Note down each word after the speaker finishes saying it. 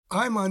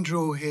I'm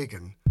Andrew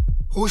O'Hagan,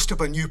 host of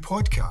a new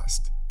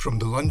podcast from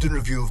the London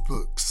Review of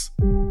Books.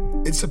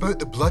 It's about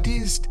the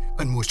bloodiest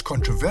and most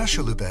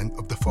controversial event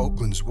of the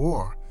Falklands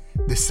War,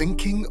 the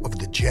sinking of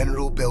the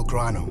General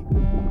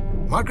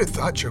Belgrano. Margaret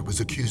Thatcher was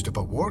accused of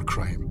a war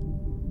crime.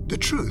 The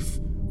truth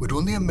would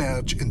only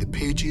emerge in the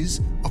pages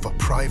of a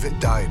private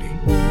diary.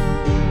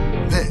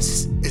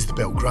 This is the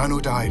Belgrano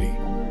Diary.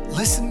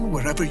 Listen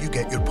wherever you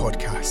get your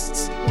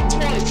podcasts.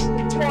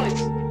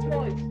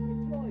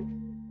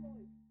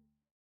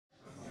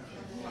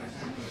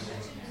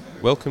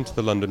 Welcome to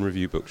the London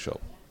Review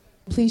Bookshop.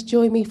 Please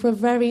join me for a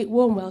very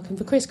warm welcome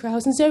for Chris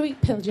Kraus and Zoe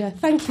Pilger.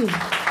 Thank you.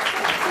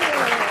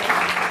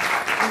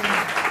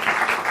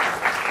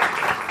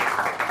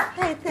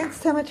 Hey,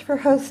 thanks so much for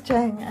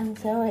hosting, and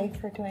Zoe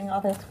for doing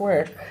all this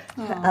work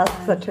to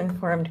ask such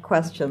informed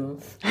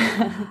questions.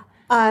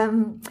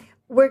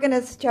 We're going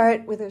to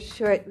start with a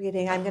short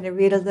reading. I'm going to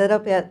read a little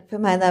bit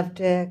from I Love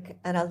Dick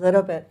and a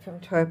little bit from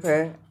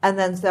Torpor, and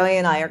then Zoe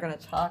and I are going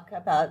to talk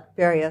about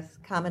various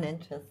common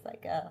interests, I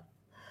guess.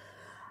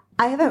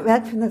 I haven't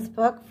read from this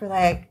book for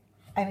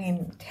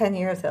 10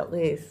 years at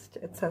least.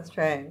 It's so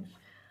strange.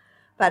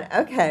 But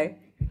okay,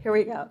 here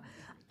we go.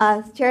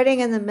 Starting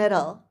in the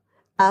middle,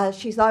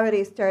 she's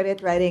already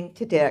started writing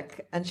to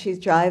Dick, and she's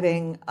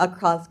driving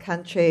across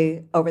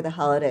country over the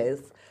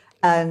holidays.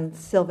 And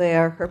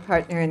Sylvain, her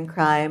partner in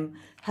crime,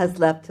 has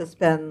left to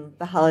spend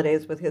the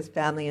holidays with his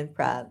family in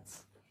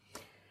France.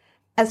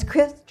 As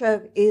Chris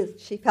drove east,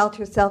 she felt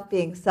herself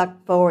being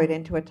sucked forward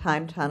into a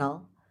time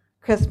tunnel.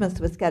 Christmas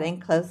was getting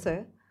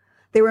closer.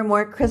 There were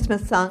more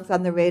Christmas songs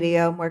on the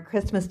radio, more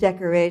Christmas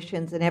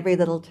decorations in every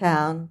little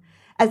town,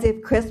 as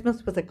if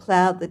Christmas was a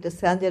cloud that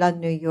descended on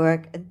New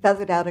York and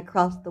feathered out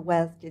across the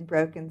West in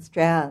broken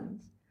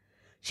strands.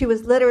 She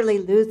was literally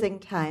losing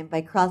time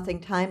by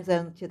crossing time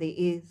zones to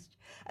the east,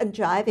 and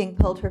driving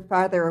pulled her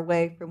farther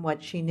away from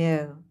what she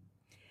knew.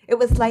 It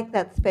was like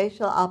that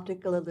spatial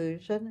optical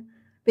illusion,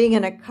 being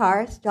in a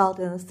car stalled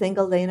in a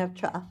single lane of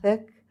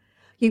traffic.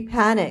 You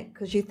panic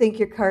because you think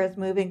your car is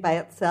moving by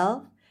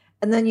itself,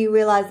 and then you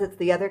realize it's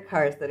the other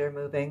cars that are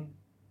moving.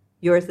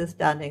 Yours is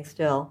standing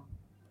still.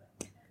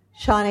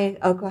 Shawnee,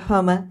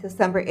 Oklahoma,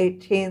 December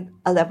 18th,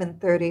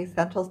 11:30,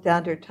 Central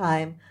Standard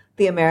Time,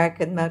 the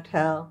American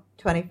Motel,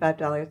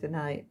 $25 a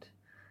night.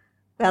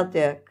 Well,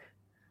 Dick,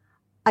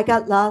 I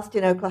got lost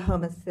in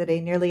Oklahoma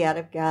City, nearly out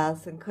of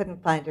gas, and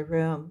couldn't find a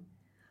room.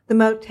 The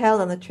motel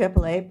in the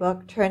AAA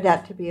book turned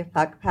out to be a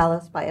fuck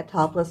palace by a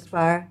topless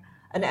bar,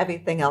 and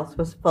everything else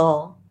was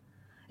full.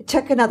 It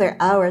took another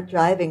hour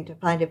driving to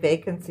find a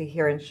vacancy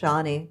here in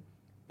Shawnee.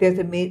 There's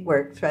a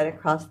meatworks right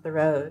across the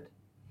road.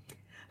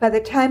 By the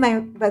time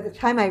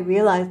I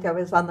realized I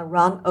was on the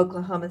wrong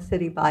Oklahoma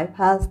City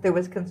bypass, there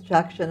was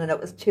construction and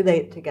it was too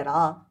late to get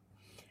off.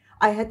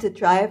 I had to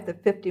drive the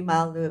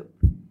 50-mile loop.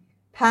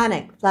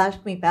 Panic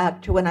flashed me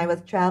back to when I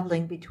was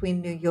traveling between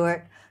New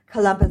York,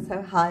 Columbus,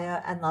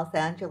 Ohio, and Los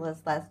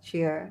Angeles last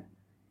year.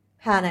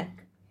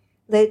 Panic.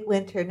 Late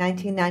winter,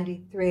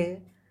 1993.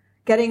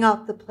 Getting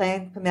off the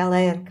plane from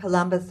LA and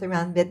Columbus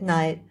around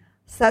midnight,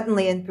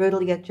 suddenly and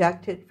brutally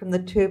ejected from the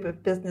tube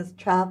of business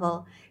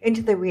travel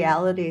into the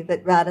reality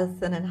that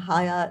Radisson and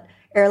Hyatt,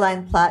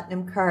 Airline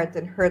Platinum cards,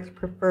 and Hertz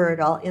Preferred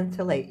all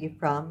insulate you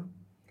from.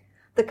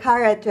 The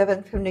car I'd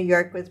driven from New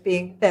York was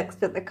being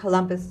fixed at the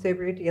Columbus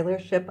Subaru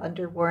dealership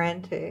under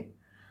warranty.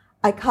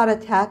 I caught a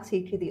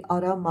taxi to the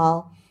Auto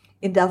Mall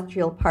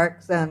Industrial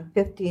Park Zone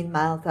 15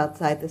 miles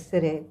outside the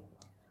city.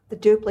 The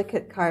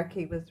duplicate car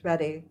key was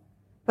ready.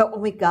 But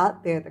when we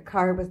got there, the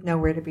car was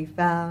nowhere to be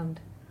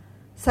found.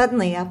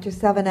 Suddenly, after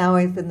 7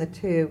 hours in the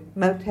tube,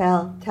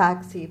 motel,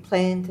 taxi,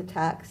 plane to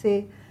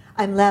taxi,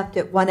 I'm left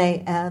at 1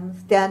 a.m.,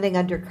 standing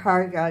under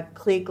car yard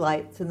Klieg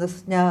lights in the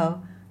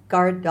snow,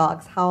 guard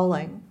dogs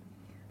howling.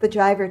 The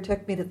driver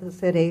took me to the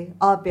city,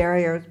 all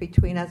barriers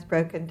between us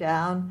broken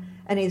down,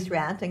 and he's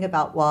ranting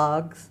about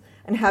wogs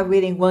and how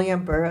reading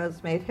William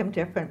Burroughs made him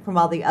different from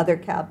all the other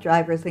cab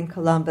drivers in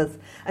Columbus,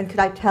 and could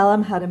I tell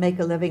him how to make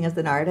a living as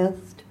an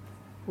artist?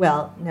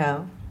 Well,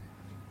 no.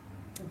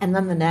 And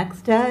then the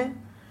next day,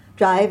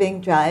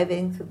 driving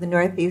through the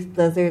Northeast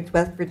blizzards,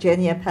 West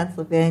Virginia,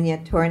 Pennsylvania,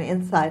 torn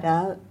inside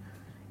out.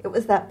 It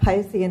was that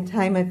Piscean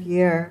time of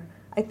year.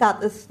 I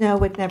thought the snow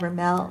would never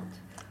melt.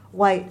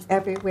 White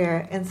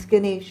everywhere and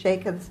skinny,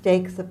 shaken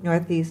stakes of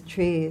Northeast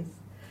trees.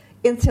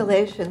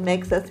 Insulation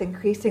makes us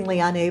increasingly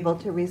unable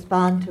to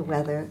respond to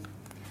weather.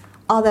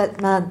 All that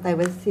month, I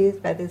was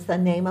seized by this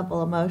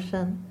unnameable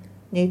emotion,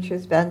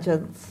 nature's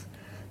vengeance.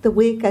 The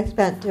week I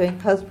spent doing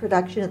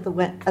post-production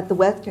at the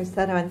Western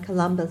Center in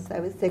Columbus, I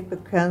was sick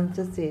with Crohn's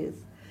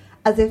disease,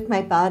 as if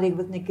my body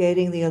was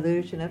negating the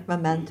illusion of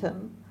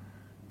momentum.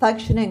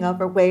 Functioning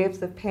over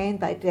waves of pain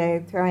by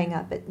day, throwing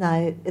up at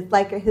night, it's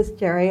like a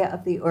hysteria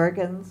of the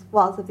organs,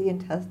 walls of the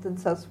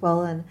intestines so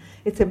swollen,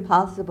 it's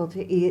impossible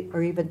to eat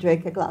or even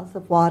drink a glass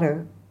of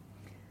water.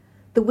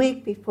 The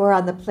week before,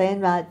 on the plane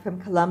ride from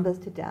Columbus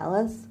to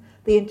Dallas,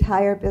 the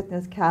entire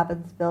business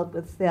cabin's filled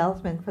with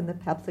salesmen from the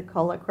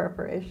Pepsi-Cola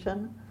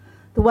Corporation.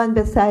 The one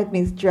beside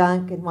me's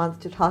drunk and wants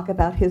to talk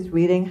about his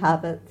reading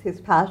habits,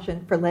 his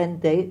passion for Len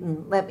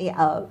Dayton. Let me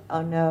out.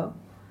 Oh, no.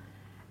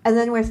 And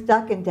then we're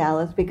stuck in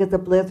Dallas because a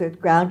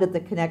blizzard grounded the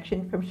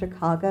connection from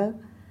Chicago.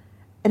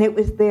 And it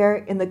was there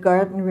in the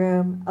garden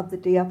room of the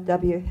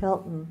DFW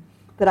Hilton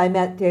that I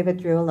met David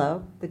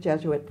Drulow, the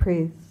Jesuit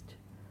priest.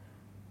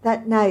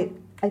 That night,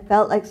 I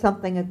felt like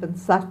something had been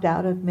sucked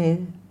out of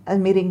me,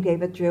 and meeting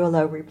David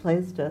Drulow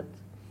replaced it.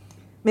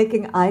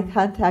 Making eye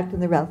contact in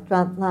the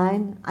restaurant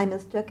line, I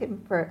mistook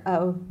him for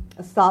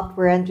a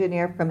software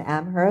engineer from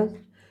Amherst,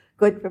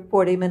 good for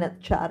 40-minute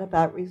chat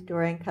about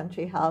restoring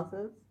country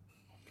houses.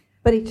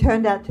 But he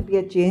turned out to be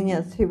a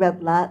genius who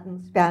read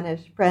Latin,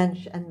 Spanish,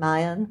 French, and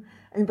Mayan,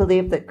 and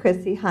believed that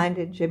Chrissie Hynde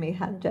and Jimi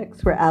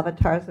Hendrix were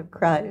avatars of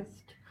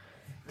Christ.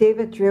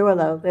 David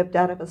Drulow lived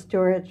out of a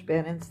storage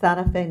bin in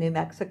Santa Fe, New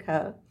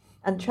Mexico,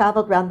 and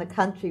traveled around the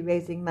country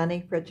raising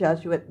money for a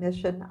Jesuit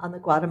mission on the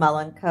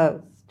Guatemalan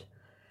coast.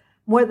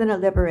 More than a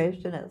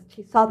liberationist,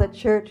 he saw the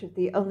church as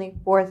the only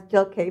force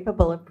still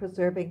capable of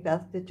preserving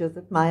vestiges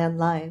of Mayan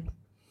life.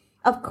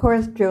 Of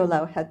course,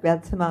 Drulow had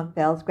read Simone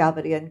Weil's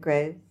Gravity and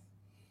Grace.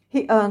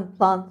 He owned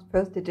Planck's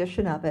first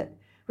edition of it,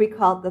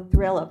 recalled the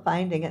thrill of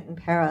finding it in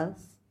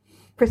Paris.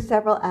 For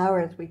several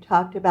hours, we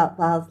talked about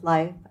Weil's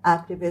life,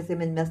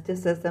 activism and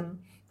mysticism,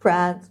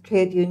 France,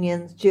 trade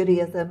unions,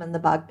 Judaism, and the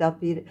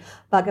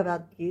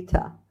Bhagavad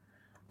Gita.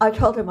 I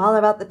told him all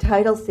about the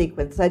title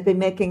sequence I'd been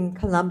making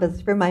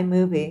Columbus for my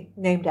movie,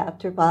 named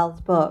after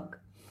Weil's book.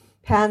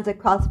 Pans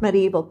across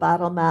medieval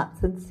battle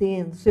maps and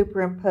scenes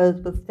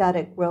superimposed with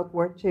static World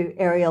War II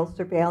aerial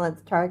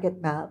surveillance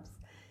target maps.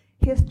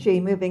 History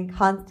moving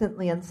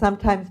constantly and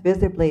sometimes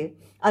visibly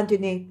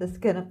underneath the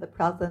skin of the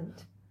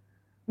present.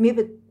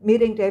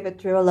 Meeting David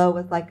Drulow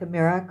was like a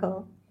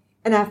miracle,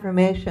 an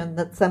affirmation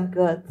that some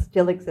good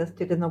still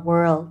existed in the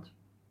world.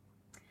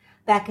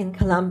 Back in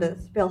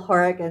Columbus, Bill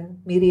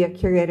Horrigan, media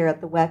curator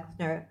at the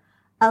Wexner,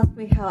 asked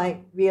me how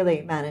I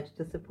really managed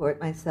to support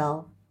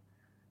myself.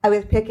 I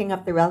was picking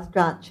up the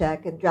restaurant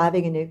check and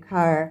driving a new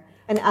car,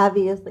 and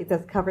obviously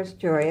this cover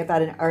story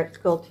about an art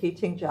school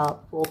teaching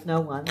job fooled no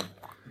one.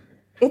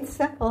 It's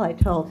simple, I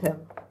told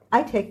him.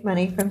 I take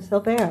money from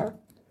Silver.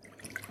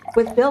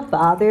 Was Bill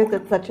bothered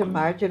that such a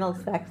marginal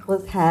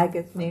sexless hag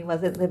as me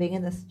wasn't living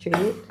in the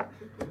street?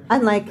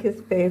 Unlike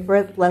his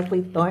favorites,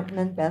 Leslie Thornton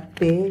and Beth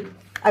B.,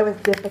 I was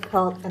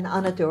difficult and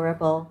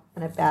unadorable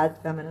and a bad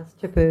feminist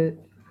to boot.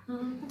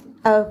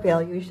 Oh,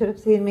 Bill, you should have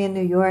seen me in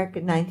New York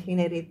in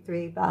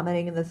 1983,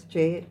 vomiting in the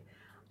street.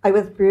 I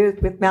was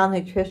bruised with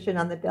malnutrition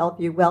on the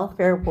Bellevue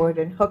welfare ward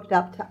and hooked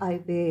up to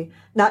IV,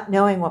 not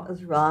knowing what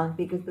was wrong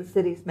because the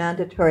city's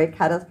mandatory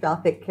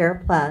catastrophic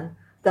care plan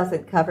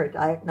doesn't cover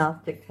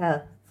diagnostic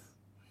tests.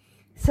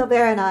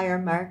 Silver and I are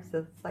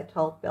Marxists, I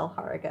told Bill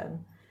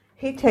Horrigan.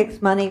 He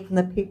takes money from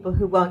the people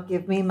who won't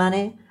give me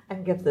money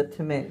and gives it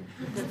to me.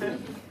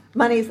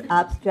 Money's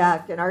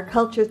abstract, and our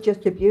culture's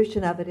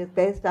distribution of it is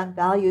based on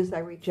values I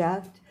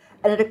reject,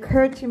 and it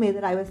occurred to me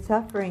that I was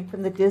suffering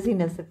from the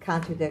dizziness of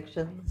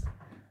contradictions,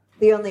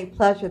 the only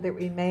pleasure that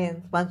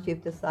remains once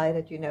you've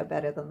decided you know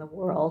better than the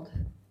world.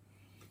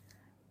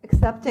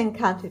 Accepting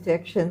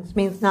contradictions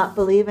means not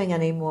believing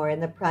anymore in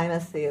the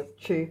primacy of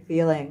true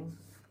feeling.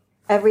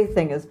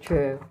 Everything is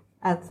true,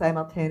 and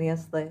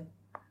simultaneously.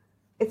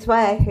 It's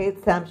why I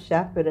hate Sam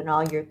Shepard and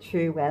all your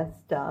True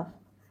West stuff.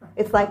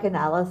 It's like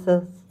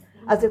analysis,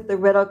 as if the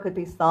riddle could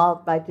be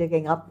solved by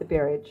digging up the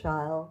buried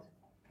child.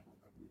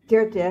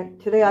 Dear Dick,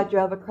 today I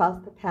drove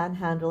across the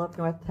panhandle of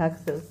North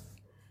Texas.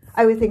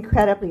 I was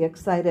incredibly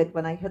excited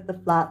when I hit the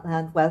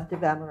flatland west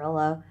of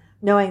Amarillo,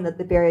 knowing that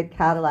the buried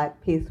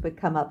Cadillac piece would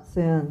come up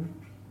soon.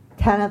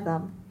 10 of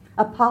them,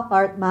 a pop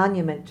art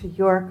monument to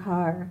your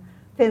car,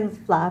 fins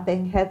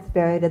flapping, heads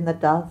buried in the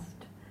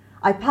dust.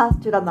 I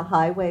passed it on the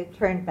highway,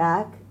 turned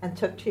back, and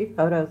took 2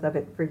 photos of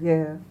it for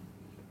you.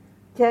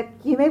 Dick,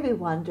 you may be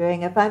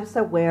wondering if I'm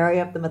so wary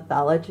of the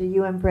mythology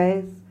you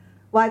embrace,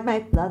 why'd my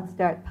blood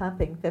start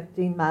pumping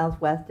 15 miles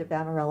west of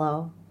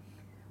Amarillo?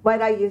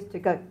 Why'd I used to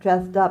go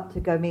dressed up to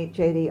go meet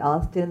J.D.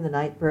 Austin in the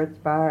Nightbirds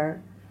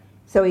bar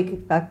so he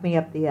could fuck me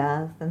up the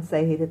ass and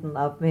say he didn't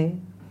love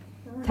me?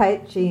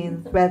 Tight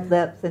jeans, red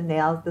lips, and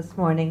nails this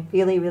morning,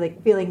 feeling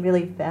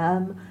really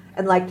femme,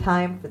 and like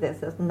time for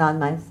this isn't on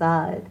my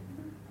side.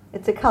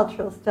 It's a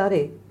cultural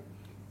study,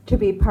 to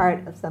be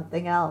part of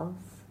something else.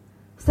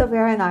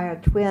 Silver and I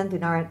are twinned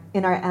in our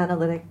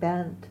analytic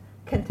bent,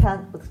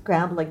 content with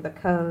scrambling the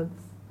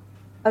codes.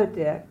 Oh,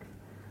 Dick,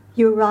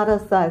 you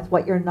eroticize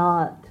what you're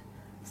not,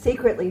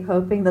 secretly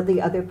hoping that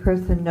the other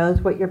person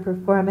knows what you're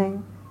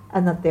performing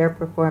and that they're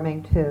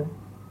performing too.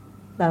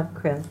 Love,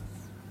 Chris.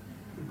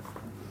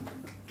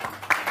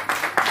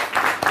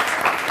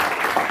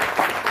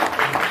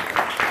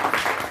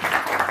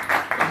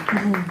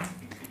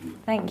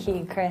 Thank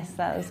you, Chris.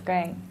 That was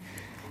great.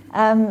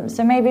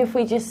 So maybe if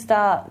we just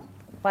start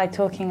by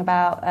talking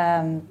about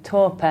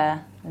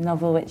Torpor, the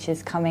novel which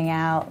is coming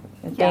out,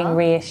 being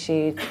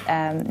reissued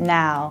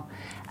now.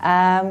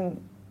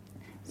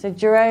 So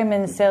Jerome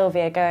and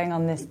Sylvia going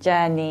on this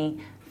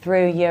journey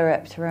through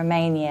Europe to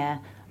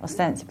Romania,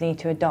 ostensibly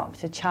to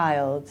adopt a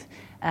child,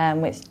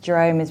 which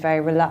Jerome is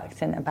very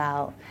reluctant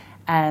about,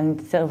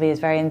 and Sylvie is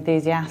very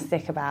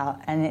enthusiastic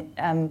about.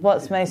 And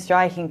what's most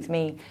striking to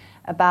me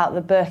about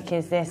the book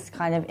is this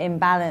kind of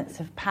imbalance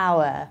of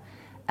power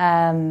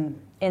in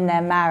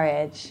their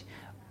marriage,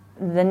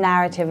 the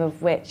narrative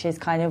of which is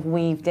kind of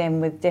weaved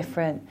in with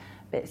different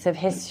bits of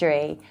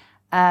history.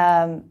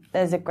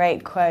 There's a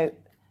great quote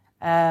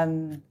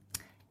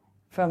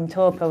from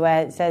Torpor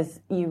where it says,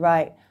 you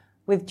write,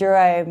 with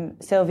Jerome,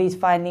 Sylvie's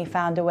finally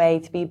found a way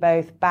to be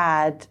both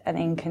bad and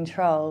in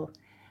control.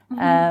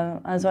 I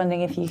was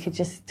wondering if you could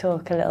just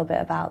talk a little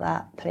bit about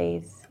that,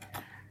 please.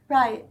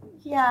 Right,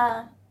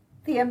 yeah.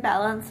 The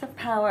imbalance of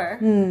power.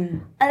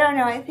 I don't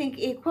know, I think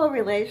equal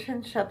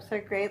relationships are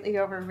greatly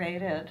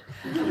overrated.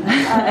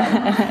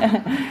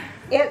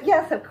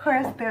 Yes, of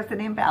course, there's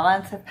an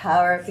imbalance of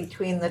power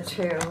between the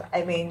two.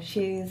 I mean,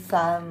 she's,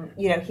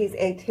 he's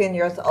 18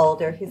 years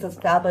older. He's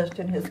established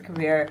in his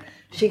career.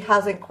 She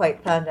hasn't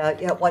quite found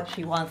out yet what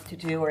she wants to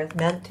do or is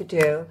meant to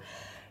do.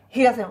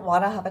 He doesn't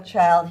want to have a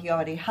child. He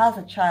already has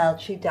a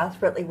child. She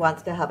desperately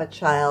wants to have a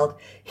child.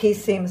 He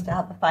seems to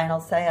have the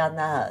final say on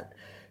that.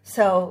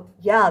 So,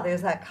 yeah,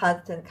 there's that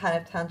constant kind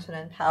of tension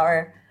and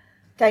power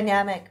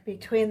dynamic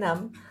between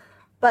them.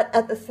 But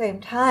at the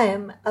same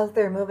time, as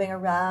they're moving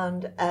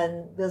around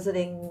and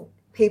visiting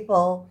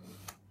people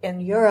in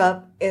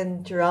Europe,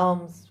 in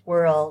Jerome's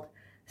world,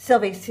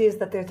 Sylvie sees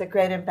that there's a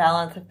great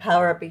imbalance of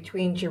power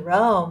between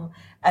Jerome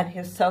and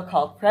his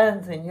so-called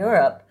friends in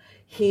Europe.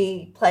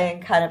 He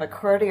playing kind of a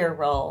courtier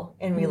role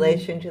in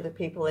relation to the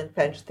people in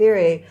French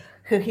theory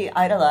who he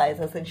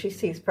idolizes, and she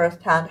sees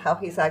firsthand how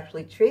he's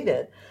actually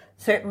treated.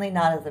 Certainly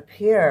not as a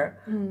peer,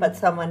 but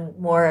someone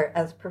more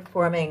as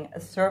performing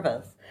a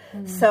service.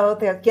 So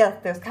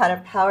there's kind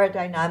of power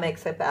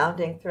dynamics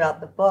abounding throughout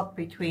the book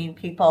between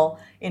people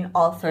in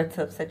all sorts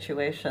of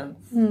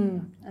situations.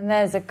 And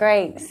there's a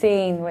great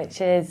scene which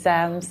is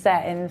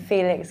set in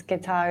Felix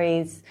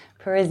Guattari's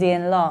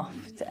Parisian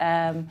loft.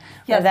 Yes,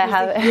 he's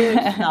a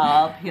huge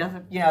snob. He has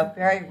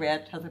very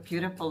rich, has a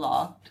beautiful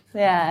loft.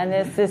 Yeah, and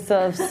there's this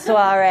sort of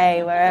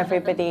soiree where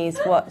everybody's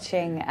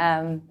watching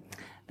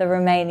the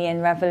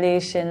Romanian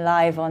Revolution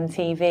live on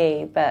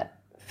TV, but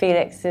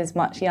Felix's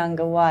much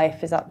younger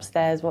wife is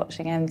upstairs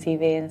watching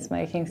MTV and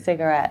smoking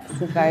cigarettes.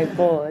 She's very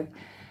bored.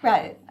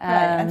 Right,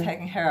 and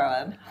taking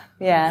heroin.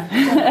 Yeah.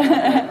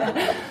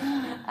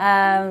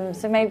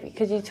 So maybe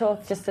could you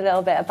talk just a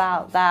little bit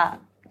about that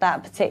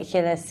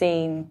particular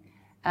scene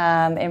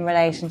in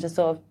relation to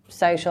sort of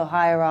social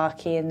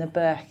hierarchy in the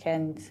book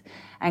and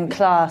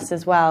class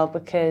as well,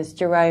 because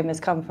Jerome has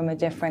come from a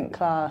different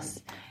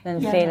class than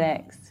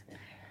Felix.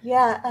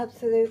 Yeah,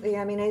 absolutely.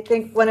 I mean, I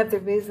think one of the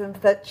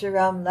reasons that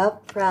Jerome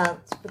left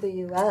France for the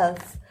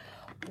U.S.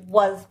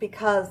 was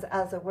because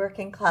as a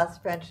working-class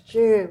French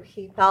Jew,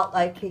 he felt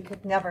like he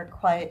could never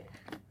quite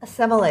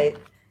assimilate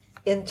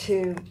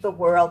into the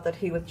world that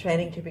he was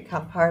training to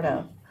become part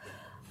of.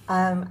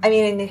 And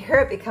here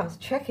it becomes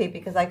tricky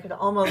because I could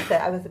almost say,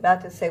 I was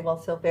about to say, well,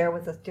 Silbert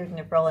was a student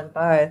of Roland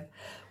Barthes.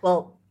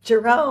 Well,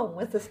 Jerome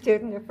was a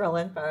student of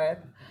Roland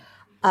Barthes.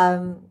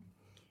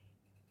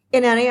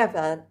 In any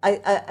event,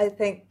 I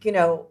think,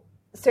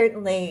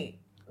 certainly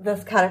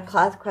this kind of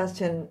class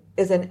question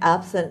isn't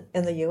absent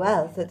in the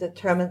U.S. It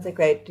determines a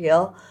great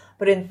deal.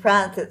 But in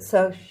France, it's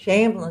so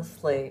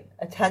shamelessly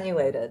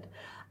attenuated.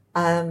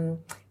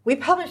 We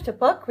published a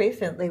book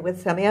recently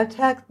with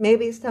Semiotext.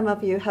 Maybe some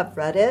of you have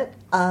read it,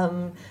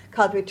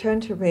 called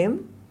Return to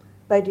Reims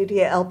by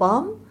Didier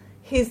Elbaum.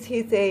 He's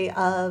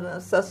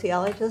a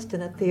sociologist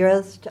and a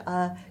theorist,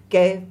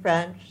 gay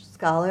French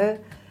scholar,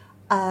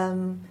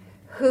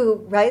 who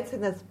writes in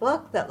this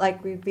book that,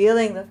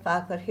 revealing the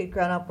fact that he'd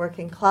grown up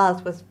working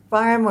class was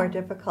far more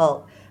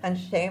difficult and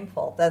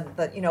shameful than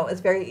that. It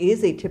was very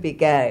easy to be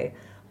gay,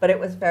 but it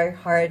was very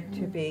hard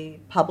to be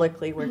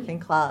publicly working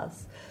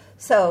class.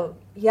 So,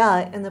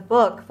 in the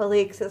book,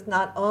 Felix is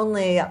not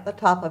only at the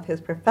top of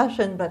his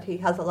profession, but he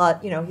has a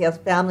lot, he has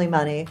family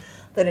money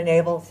that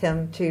enables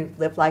him to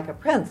live like a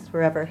prince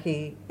wherever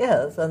he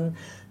is. And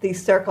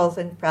these circles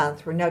in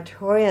France were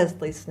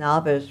notoriously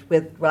snobbish,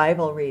 with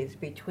rivalries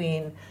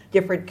between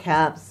different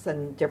camps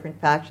and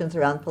different factions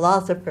around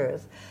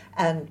philosophers.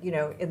 And,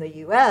 in the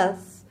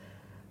U.S.,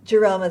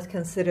 Jerome is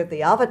considered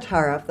the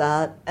avatar of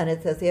that, and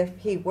it's as if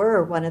he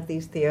were one of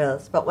these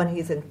theorists. But when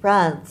he's in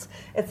France,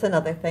 it's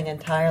another thing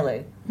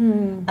entirely.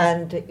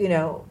 And,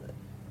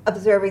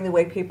 observing the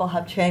way people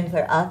have changed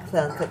their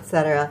accents,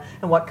 etc.,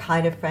 and what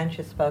kind of French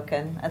is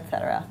spoken,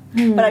 etc.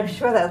 But I'm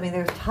sure that,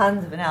 there's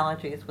tons of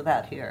analogies with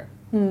that here.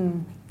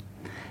 And,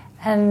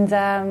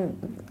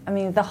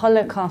 the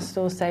Holocaust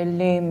also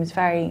looms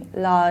very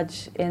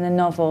large in the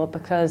novel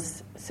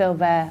because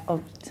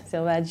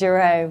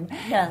Jerome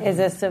is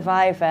a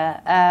survivor.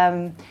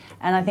 And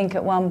I think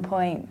at one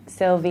point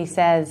Sylvie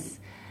says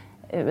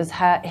it was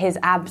his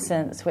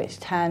absence which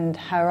turned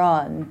her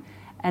on.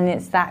 And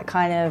it's that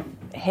kind of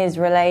his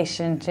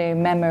relation to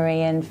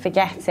memory and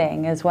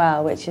forgetting as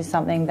well, which is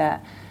something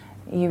that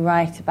you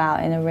write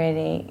about in a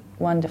really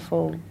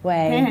wonderful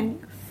way.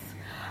 Thanks.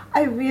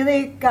 I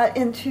really got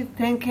into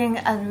thinking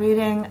and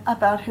reading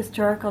about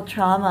historical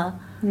trauma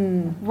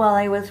while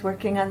I was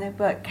working on the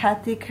book.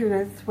 Kathy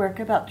Caruth's work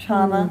about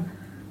trauma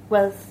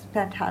was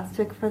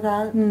fantastic for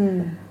that.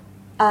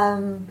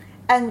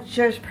 And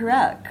Georges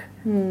Perec,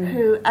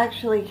 who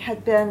actually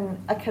had been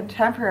a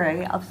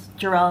contemporary of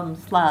Jerome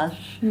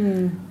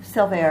 /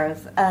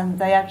 Silvers, and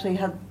they actually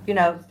had,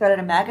 started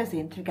a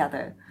magazine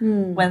together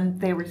when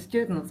they were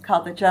students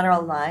called The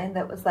General Line.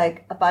 That was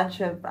like a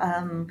bunch of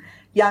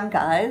young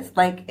guys,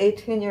 like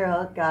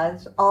 18-year-old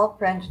guys, all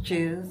French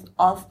Jews,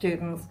 all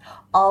students,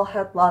 all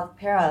had lost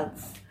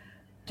parents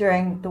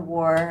during the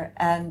war,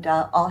 and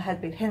all had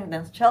been hidden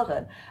as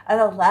children. And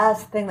the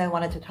last thing they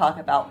wanted to talk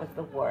about was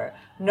the war.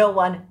 No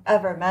one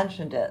ever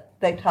mentioned it.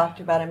 They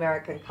talked about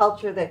American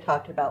culture, they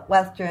talked about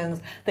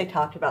Westerns, they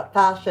talked about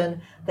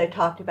fashion, they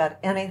talked about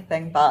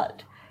anything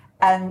but.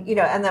 And,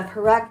 and then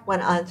Perec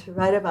went on to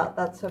write about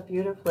that so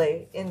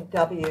beautifully in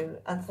W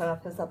and some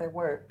of his other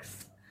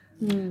works.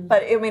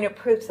 But, it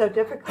proved so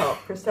difficult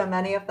for so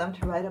many of them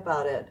to write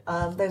about it.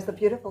 There's a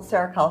beautiful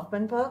Sarah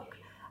Kaufman book,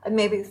 and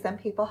maybe some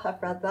people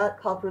have read that,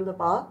 called Rue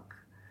Lebac.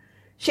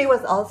 She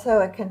was also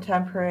a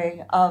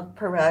contemporary of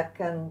Perec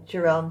and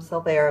Jerome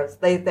Silvers.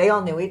 They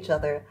all knew each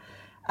other.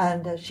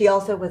 And she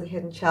also was a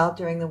hidden child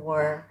during the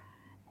war.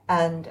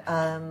 And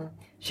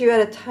she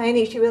wrote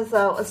she was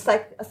a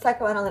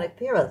psychoanalytic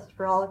theorist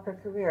for all of her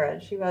career.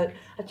 And she wrote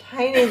a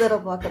tiny little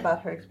book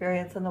about her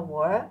experience in the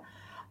war.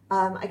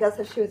 I guess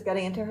as she was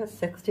getting into her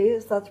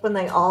 60s, that's when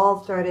they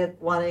all started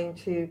wanting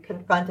to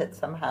confront it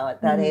somehow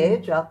at that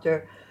age,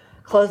 after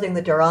closing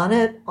the door on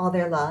it all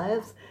their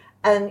lives.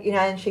 And,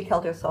 and she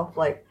killed herself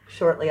like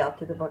shortly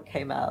after the book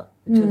came out,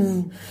 which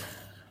is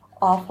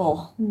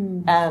awful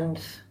and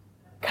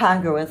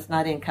congruous,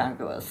 not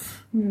incongruous.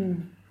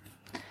 There's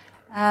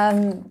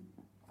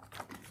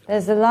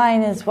a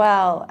line as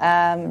well,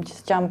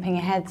 just jumping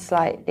ahead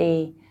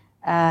slightly,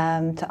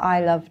 to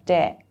I Love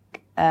Dick,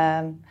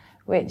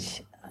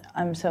 which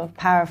I'm sort of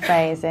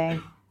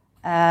paraphrasing.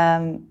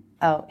 Here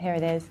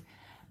it is.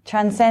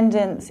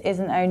 Transcendence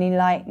isn't only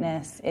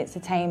lightness, it's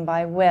attained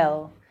by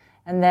will.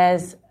 And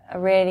there's a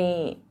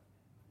really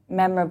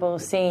memorable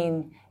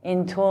scene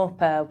in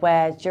Torpor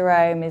where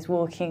Jerome is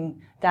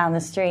walking down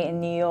the street in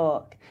New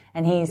York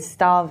and he's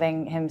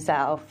starving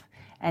himself,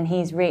 and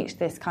he's reached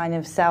this kind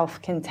of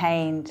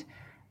self-contained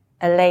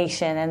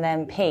elation and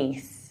then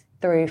peace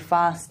through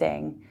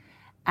fasting.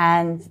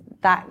 And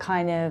that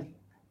kind of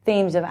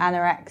themes of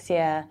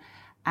anorexia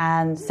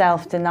and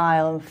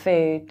self-denial and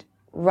food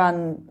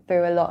run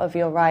through a lot of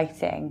your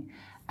writing.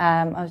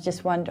 I was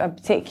just wondering,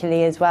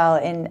 particularly as well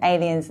in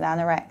Aliens and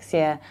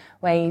Anorexia,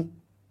 where you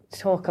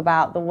talk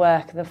about the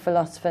work of the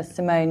philosopher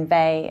Simone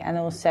Weil and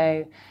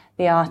also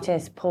the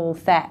artist Paul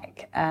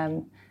Thek.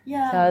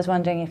 So I was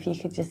wondering if you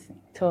could just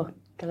talk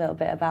a little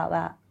bit about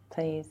that,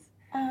 please.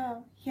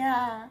 Oh,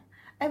 yeah.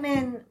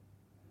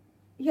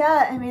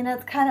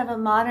 It's kind of a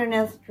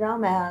modernist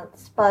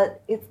romance,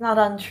 but it's not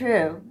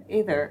untrue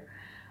either.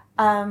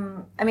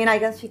 I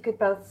guess you could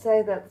both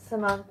say that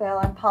Simone Weil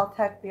and Paul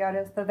Thek, the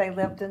artist, though they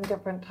lived in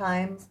different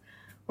times,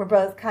 were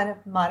both kind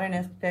of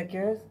modernist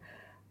figures.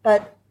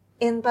 But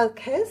in both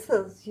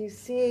cases, you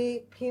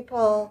see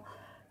people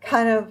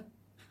kind of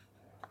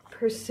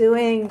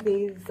pursuing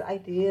these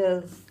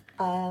ideas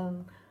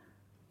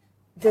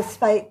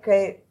despite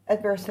great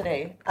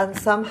adversity, and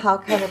somehow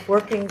kind of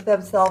working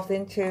themselves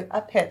into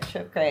a pitch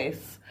of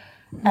grace.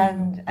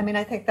 And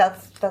I think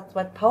that's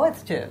what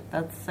poets do.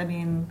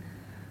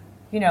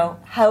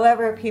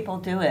 However people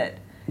do it,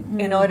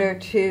 in order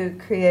to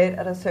create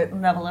at a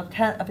certain level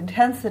of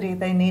intensity,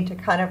 they need to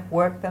kind of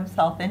work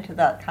themselves into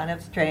that kind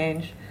of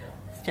strange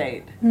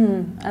state.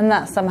 And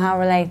that's somehow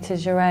related to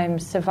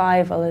Jerome's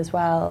survival as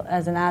well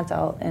as an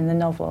adult in the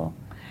novel.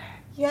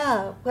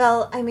 Yeah,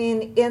 well,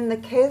 in the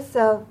case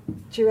of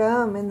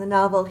Jerome in the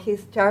novel,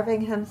 he's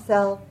starving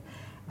himself,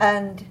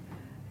 and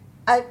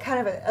a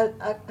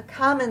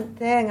common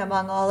thing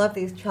among all of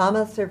these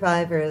trauma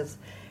survivors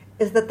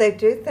is that they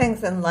do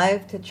things in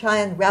life to try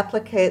and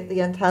replicate the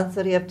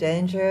intensity of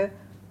danger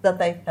that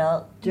they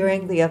felt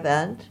during the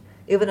event.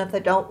 Even if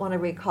they don't want to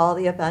recall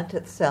the event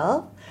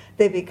itself,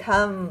 they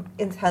become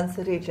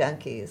intensity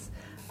junkies.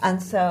 And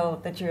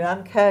so the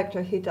Jerome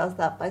character, he does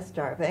that by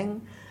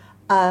starving.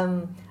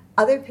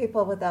 Other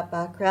people with that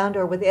background,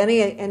 or with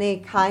any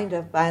kind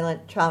of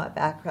violent trauma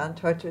background,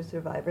 torture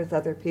survivors,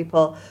 other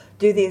people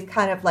do these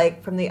kind of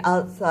like from the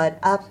outside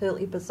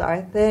absolutely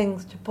bizarre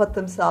things to put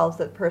themselves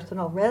at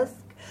personal risk,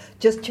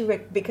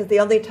 because the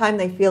only time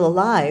they feel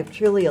alive,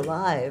 truly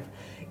alive,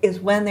 is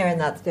when they're in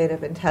that state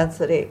of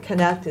intensity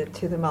connected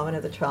to the moment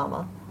of the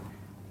trauma.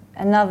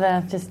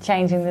 Another, just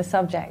changing the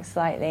subject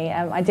slightly,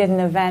 I did an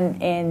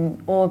event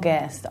in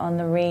August on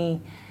the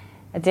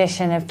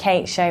re-edition of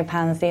Kate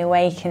Chopin's The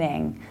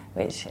Awakening,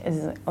 which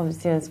is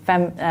obviously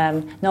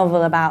a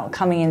novel about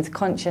coming into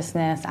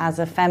consciousness as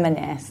a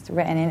feminist,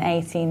 written in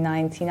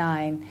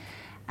 1899.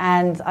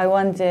 And I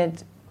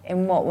wondered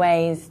in what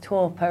ways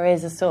Torpor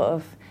is a sort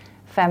of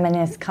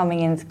feminist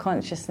coming into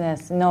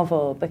consciousness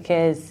novel,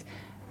 because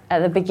at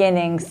the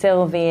beginning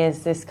Sylvie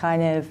is this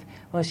kind of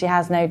well, she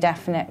has no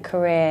definite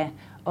career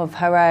of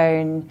her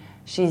own.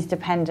 She's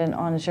dependent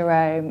on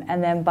Jerome.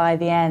 And then by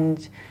the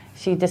end,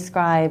 she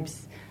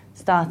describes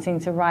starting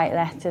to write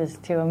letters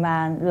to a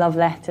man, love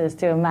letters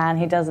to a man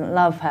who doesn't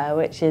love her,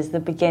 which is the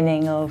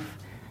beginning of,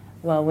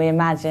 well, we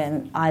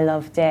imagine I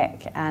Love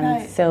Dick and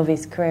right.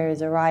 Sylvie's career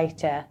as a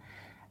writer.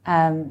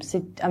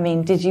 So, I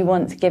mean, did you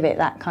want to give it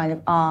that kind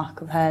of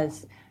arc of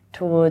hers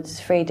towards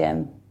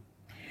freedom?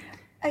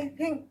 I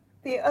think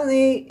the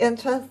only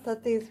interest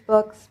that these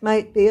books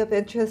might be of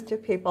interest to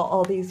people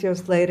all these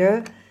years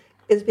later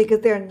is because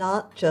they're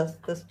not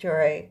just the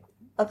story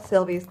of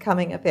Sylvie's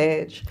coming of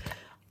age.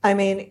 I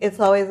mean, it's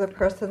always a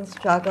person's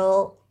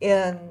struggle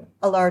in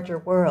a larger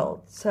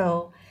world.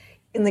 So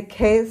in the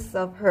case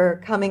of her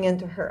coming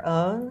into her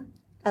own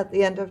at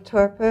the end of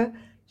Torpor,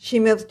 she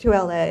moves to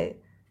LA.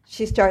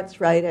 She starts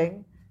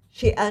writing.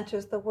 She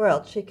enters the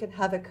world. She can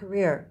have a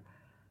career.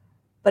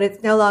 But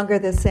it's no longer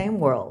the same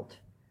world.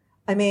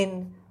 I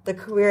mean, the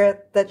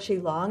career that she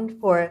longed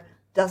for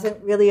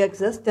doesn't really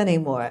exist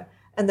anymore.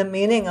 And the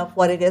meaning of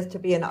what it is to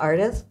be an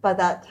artist by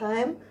that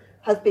time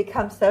has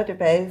become so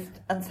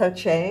debased and so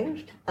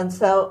changed and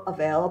so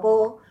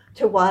available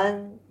to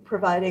one,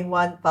 providing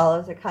one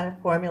follows a kind of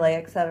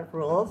formulaic set of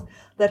rules,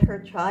 that her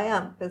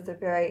triumph is a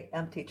very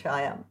empty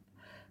triumph.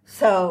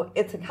 So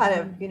it's a kind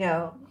of,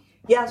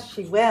 yes,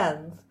 she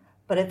wins,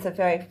 but it's a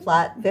very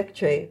flat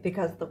victory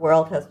because the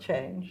world has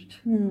changed.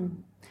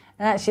 And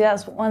actually,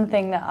 that's one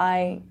thing that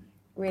I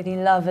really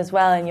love as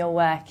well in your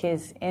work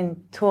is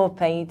in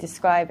Torpor, you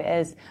describe it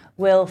as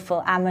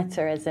willful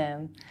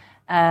amateurism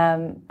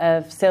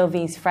of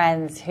Sylvie's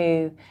friends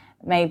who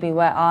maybe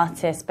were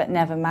artists but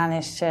never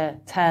managed to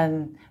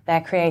turn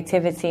their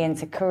creativity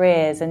into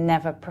careers and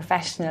never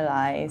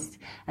professionalized,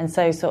 and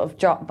so sort of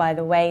dropped by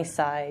the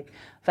wayside,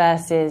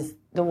 versus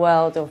the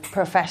world of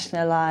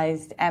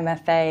professionalized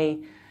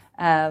MFA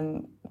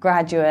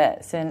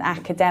graduates and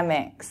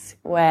academics,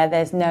 where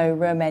there's no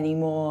room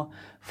anymore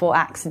for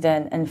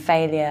accident and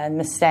failure and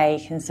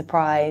mistake and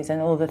surprise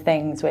and all the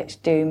things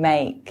which do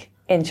make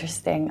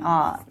interesting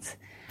art.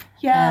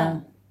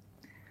 Yeah.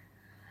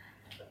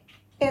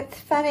 It's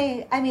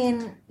funny. I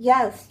mean,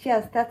 yes,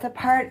 that's a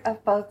part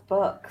of both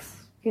books.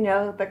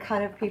 The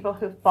kind of people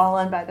who've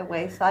fallen by the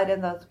wayside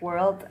in those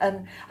worlds.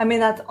 And I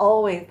mean,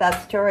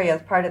 that story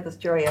is part of the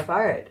story of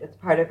art. It's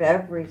part of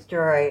every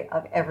story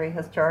of every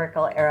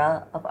historical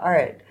era of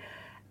art.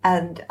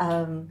 And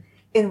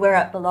in Where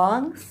It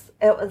Belongs,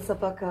 it was a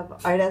book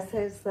of art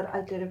essays that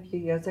I did a few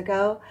years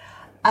ago.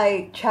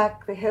 I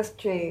checked the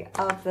history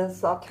of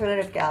this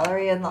alternative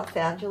gallery in Los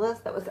Angeles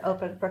that was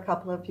open for a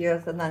couple of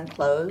years and then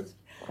closed.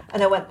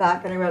 And I went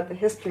back and I wrote the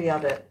history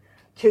of it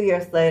 2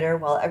 years later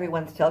while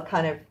everyone still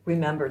kind of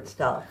remembered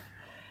stuff.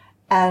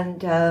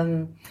 And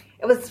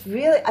it was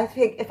really, I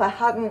think, if I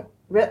hadn't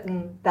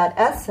written that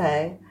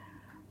essay,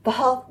 if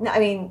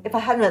I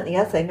hadn't written the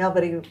essay,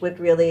 nobody would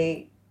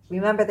really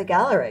remember the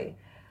gallery.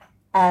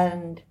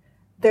 And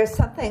there's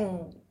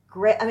something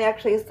great,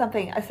 actually it's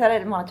something, I said I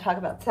didn't want to talk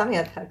about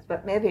semiotext,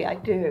 but maybe I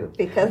do,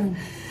 because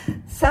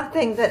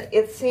something that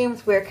it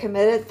seems we're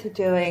committed to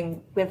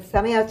doing with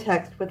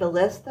semiotext, with the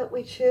list that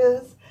we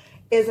choose,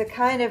 is a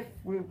kind of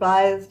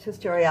revised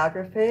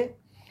historiography.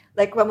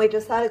 Like when we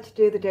decided to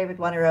do the David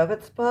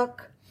Wojnarowicz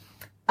book,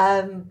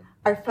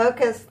 our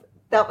focus,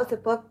 that was a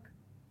book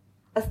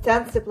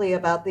ostensibly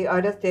about the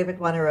artist David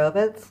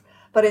Wojnarowicz,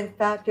 but in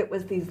fact it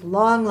was these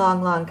long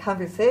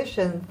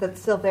conversations that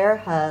Silver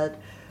had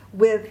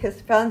with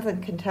his friends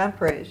and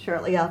contemporaries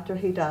shortly after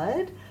he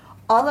died.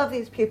 All of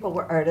these people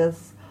were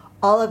artists.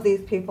 All of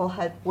these people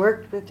had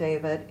worked with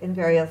David in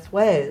various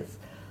ways.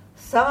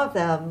 Some of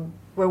them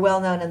were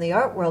well known in the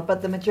art world,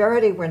 but the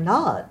majority were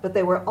not. But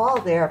they were all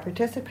there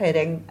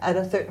participating at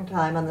a certain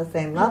time on the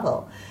same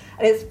level.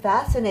 And it's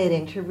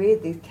fascinating to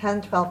read these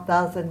 10,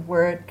 12,000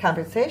 word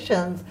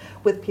conversations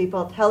with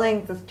people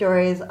telling the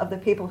stories of the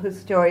people whose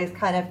stories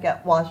kind of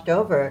get washed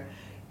over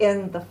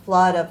in the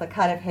flood of a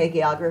kind of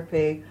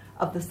hagiography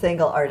of the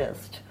single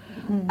artist.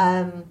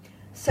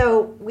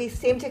 So we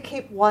seem to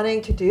keep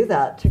wanting to do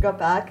that, to go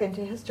back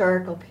into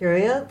historical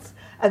periods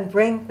and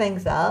bring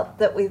things up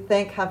that we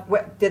think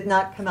did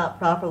not come out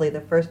properly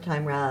the first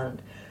time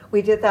round.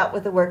 We did that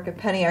with the work of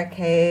Penny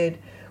Arcade.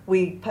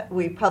 We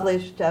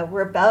published,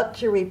 we're about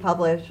to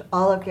republish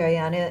all of Gary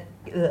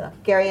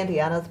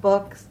Indiana's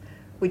books.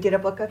 We did a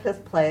book of his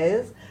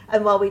plays.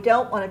 And while we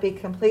don't want to be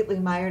completely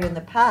mired in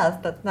the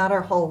past, that's not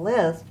our whole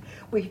list,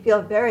 we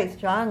feel very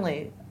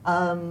strongly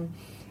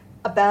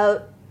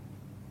about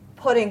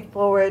putting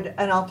forward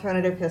an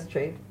alternative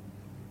history.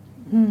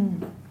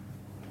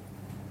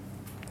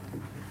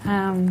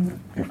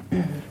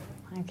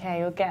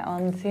 Okay, we'll get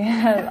on to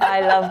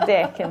I Love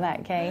Dick in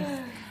that case.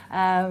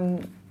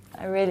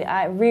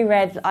 I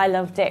reread I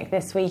Love Dick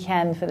this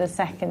weekend for the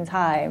second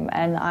time,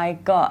 and I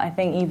got, I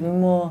think,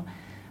 even more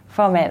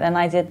from it than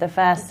I did the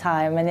first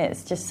time, and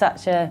it's just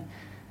such a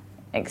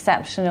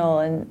exceptional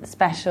and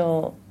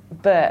special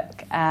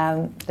book.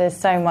 There's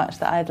so much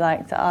that I'd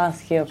like to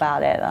ask you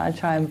about it that I'll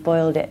try and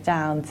boil it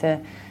down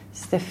to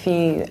just a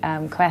few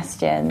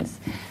questions.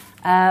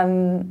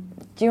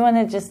 Do you want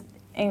to just,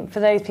 for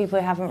those people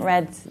who haven't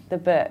read the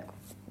book,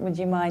 would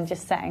you mind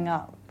just setting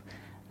up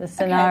the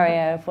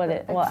scenario of what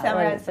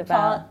it's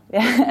about?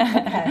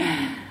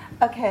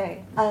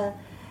 Okay.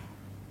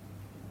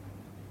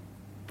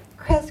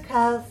 Chris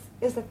Kraus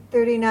is a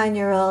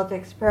 39-year-old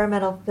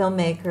experimental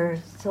filmmaker.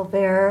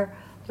 Sylvain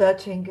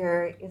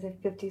Lochinger is a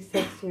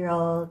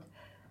 56-year-old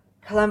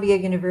Columbia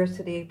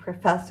University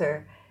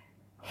professor.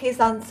 He's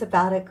on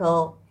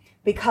sabbatical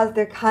because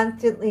they're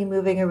constantly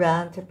moving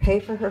around to pay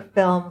for her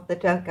films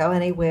that don't go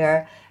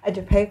anywhere and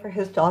to pay for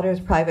his daughter's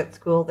private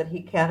school that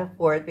he can't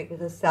afford because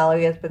his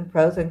salary has been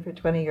frozen for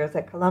 20 years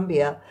at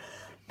Columbia.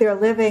 They're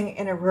living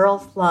in a rural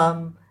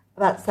slum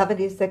about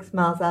 76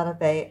 miles out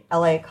of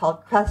LA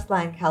called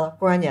Crestline,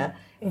 California,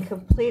 in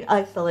complete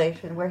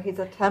isolation, where he's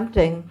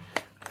attempting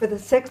for the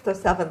 6th or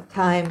 7th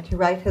time to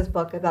write his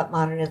book about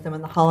modernism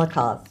and the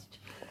Holocaust.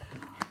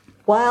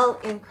 While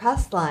in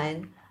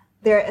Crestline,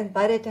 they're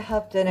invited to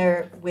have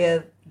dinner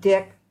with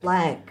Dick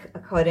Blank,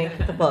 according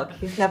to the book.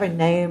 He's never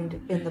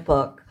named in the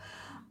book,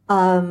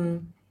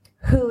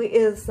 who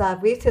is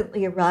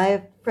recently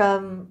arrived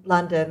from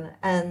London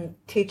and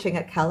teaching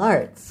at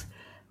CalArts.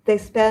 They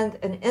spend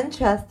an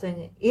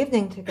interesting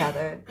evening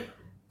together.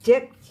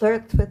 Dick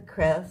flirts with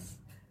Chris.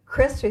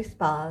 Chris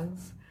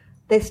responds.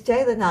 They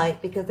stay the night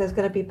because there's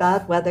going to be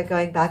bad weather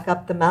going back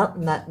up the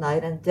mountain that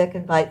night, and Dick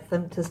invites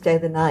them to stay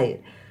the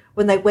night.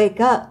 When they wake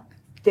up,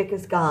 Dick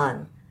is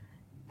gone.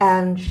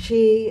 And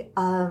she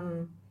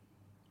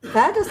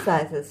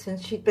fantasizes,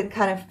 since she'd been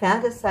kind of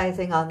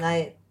fantasizing all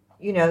night,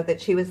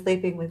 that she was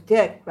sleeping with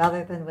Dick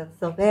rather than with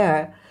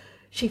Sylvain.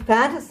 She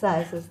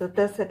fantasizes that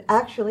this had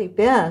actually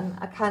been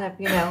a kind of,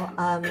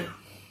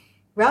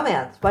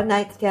 romance,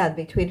 one-night stand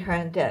between her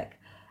and Dick.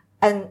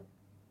 And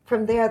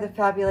from there, the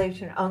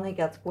fabulation only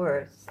gets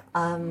worse.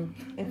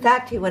 In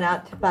fact, he went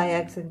out to buy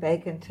eggs and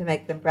bacon to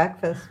make them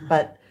breakfast,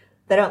 but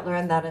they don't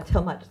learn that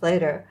until much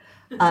later.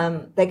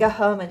 They go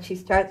home and she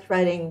starts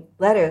writing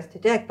letters to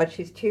Dick, but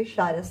she's too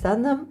shy to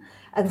send them.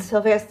 And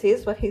Sylvain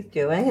sees what he's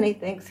doing, and he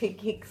thinks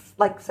he's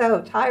like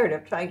so tired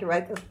of trying to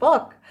write this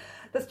book,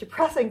 this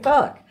depressing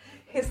book.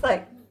 He's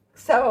like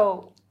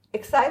so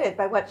excited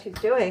by what she's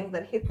doing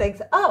that he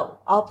thinks, oh,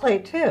 I'll play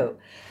too.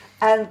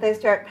 And they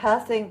start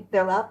passing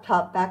their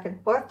laptop back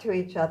and forth to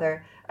each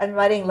other and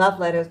writing love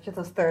letters to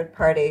this third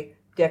party,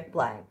 Dick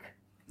Blank.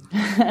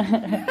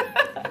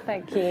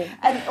 Thank you.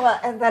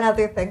 And then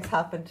other things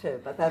happen too,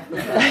 but that's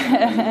the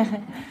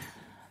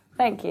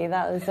Thank you.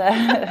 That was.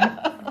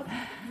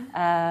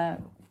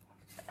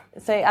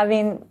 So, I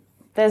mean,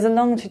 there's a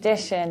long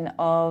tradition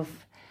of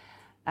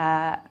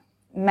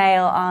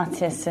male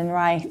artists and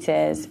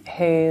writers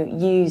who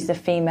use the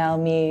female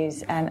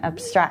muse and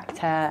abstract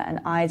her and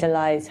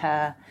idolize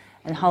her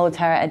and hold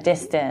her at a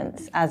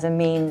distance as a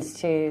means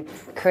to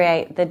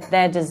create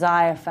their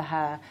desire for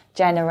her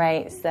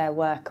generates their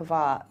work of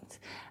art.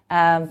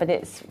 But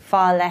it's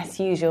far less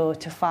usual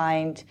to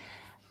find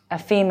a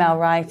female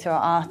writer or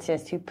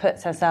artist who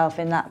puts herself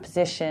in that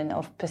position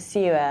of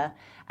pursuer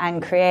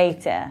and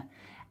creator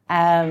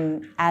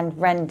and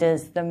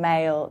renders the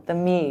male the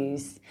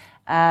muse.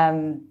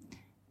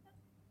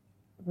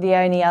 The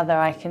only other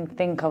I can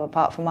think of,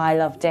 apart from I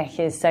Love Dick,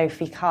 is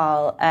Sophie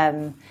Calle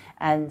and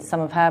some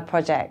of her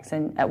projects.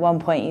 And at one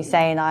point you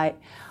say in I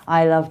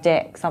Love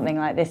Dick something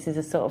like, this is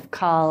a sort of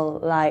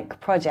Calle-like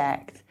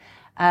project.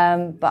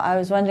 But I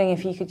was wondering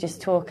if you could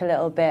just talk a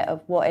little bit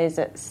of what is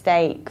at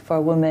stake for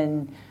a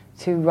woman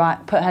to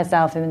put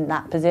herself in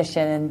that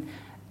position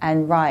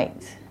and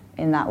write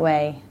in that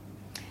way.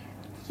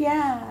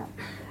 Yeah.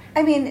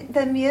 I mean,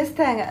 the muse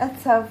thing,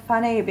 it's so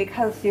funny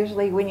because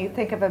usually when you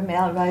think of a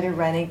male writer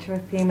writing to a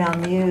female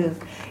muse,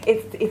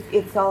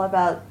 it's all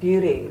about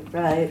beauty,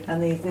 right?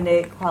 And these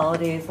innate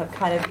qualities of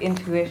kind of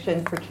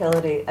intuition,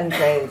 fertility, and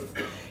grace.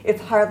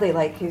 It's hardly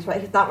like he's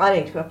not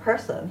writing to a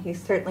person.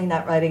 He's certainly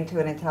not writing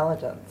to an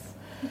intelligence.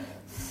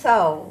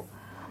 So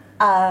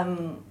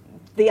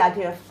the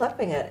idea of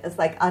flipping it is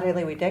like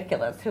utterly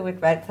ridiculous. Who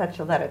would write such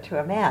a letter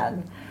to a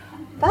man?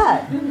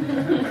 But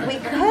we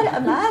could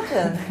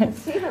imagine,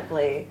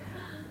 conceivably,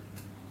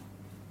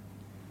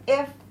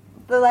 if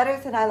the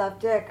letters in I Love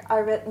Dick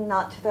are written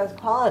not to those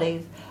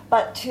qualities,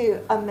 but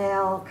to a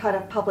male kind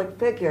of public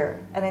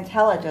figure and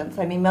intelligence.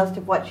 I mean, most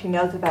of what she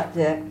knows about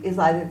Dick is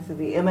either through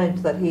the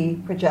image that he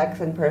projects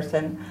in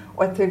person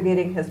or through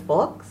reading his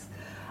books.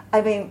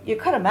 I mean, you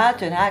could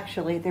imagine,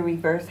 actually, the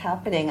reverse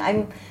happening.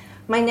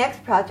 My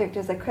next project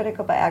is a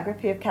critical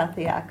biography of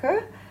Kathy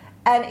Acker.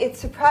 And it's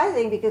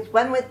surprising because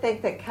one would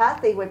think that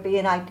Kathy would be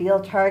an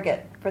ideal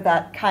target for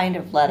that kind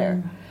of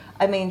letter.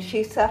 I mean,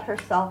 she set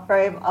herself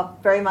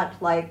very much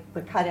like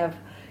the kind of,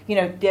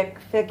 Dick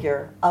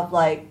figure of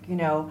like,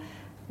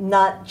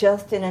 not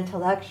just an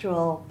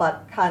intellectual,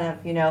 but kind of,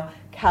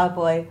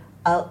 cowboy,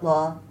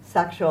 outlaw,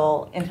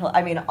 sexual,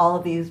 all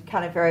of these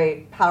kind of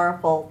very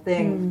powerful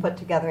things put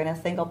together in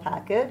a single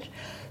package.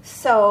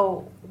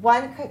 So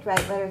one could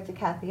write letters to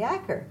Kathy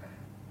Acker,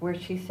 were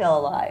she still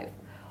alive.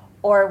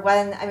 or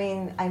when,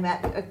 I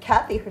met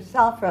Kathy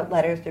herself wrote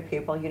letters to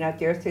people,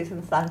 Dear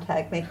Susan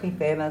Sontag, make me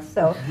famous.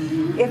 So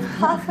it's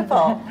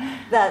possible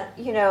that,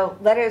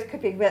 letters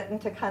could be written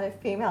to kind of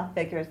female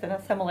figures in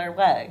a similar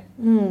way.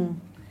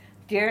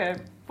 Dear,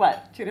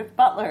 Judith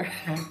Butler?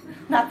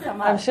 Not so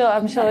much.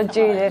 I'm sure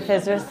Judith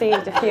has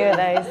received a few of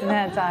those in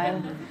her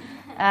time.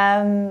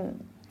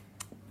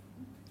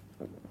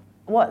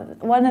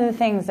 One of the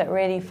things that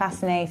really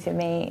fascinated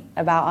me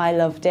about I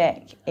Love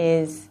Dick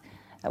is,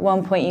 at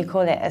one point you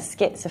call it a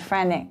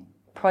schizophrenic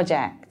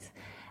project,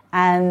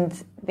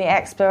 and the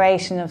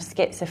exploration of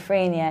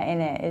schizophrenia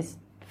in it is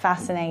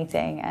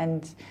fascinating.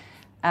 And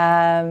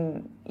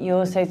you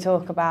also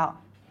talk about...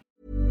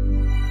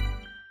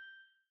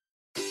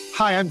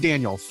 Hi, I'm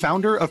Daniel,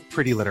 founder of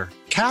Pretty Litter.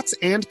 Cats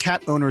and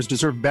cat owners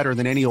deserve better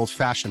than any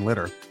old-fashioned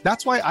litter.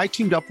 That's why I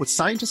teamed up with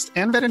scientists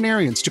and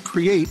veterinarians to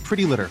create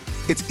Pretty Litter.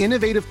 Its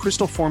innovative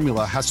crystal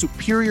formula has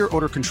superior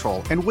odor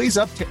control and weighs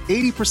up to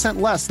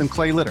 80% less than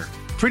clay litter.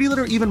 Pretty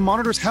Litter even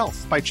monitors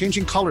health by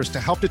changing colors to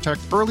help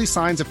detect early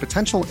signs of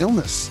potential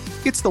illness.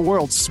 It's the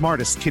world's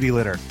smartest kitty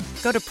litter.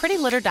 Go to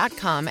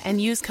prettylitter.com and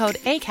use code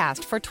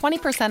ACAST for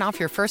 20% off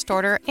your first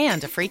order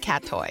and a free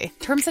cat toy.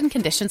 Terms and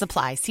conditions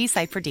apply. See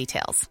site for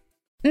details.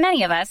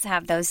 Many of us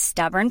have those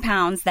stubborn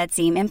pounds that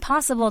seem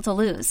impossible to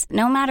lose,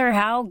 no matter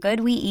how good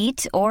we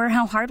eat or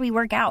how hard we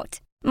work out.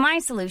 My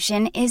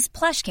solution is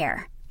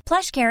PlushCare.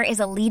 PlushCare is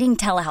a leading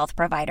telehealth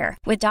provider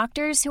with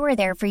doctors who are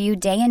there for you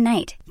day and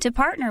night to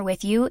partner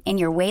with you in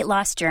your weight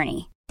loss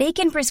journey. They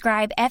can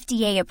prescribe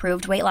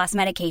FDA-approved weight loss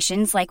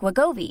medications like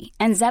Wegovy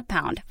and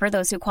Zepbound for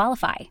those who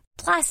qualify.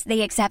 Plus,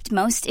 they accept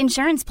most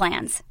insurance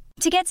plans.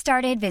 To get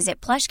started, visit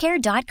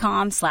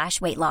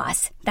plushcare.com/weight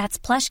loss. That's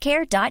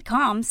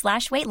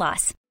plushcare.com/weight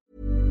loss.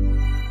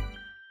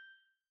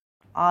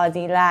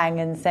 R.D. Laing,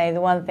 and say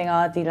the one thing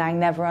R.D. Laing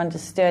never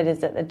understood is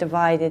that the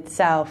divided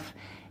self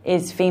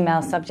is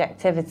female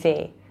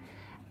subjectivity.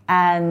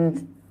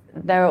 And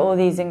there are all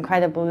these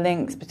incredible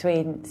links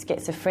between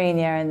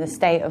schizophrenia and the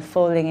state of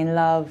falling in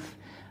love,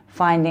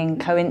 finding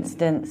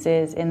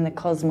coincidences in the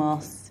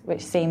cosmos,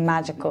 which seem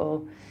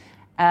magical,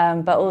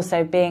 but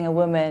also being a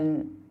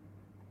woman,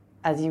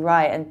 as you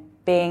write, and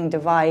being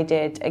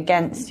divided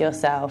against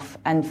yourself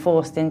and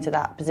forced into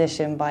that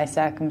position by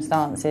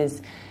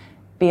circumstances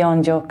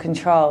beyond your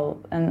control.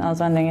 And I was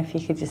wondering if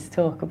you could just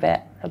talk a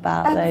bit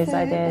about those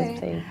ideas,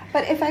 please.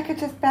 But if I could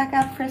just back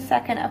up for a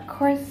second. Of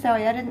course,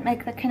 Zoe, I didn't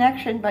make the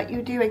connection, but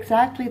you do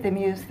exactly the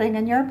muse thing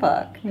in your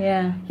book.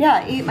 Yeah.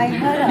 Yeah, eat my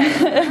head up.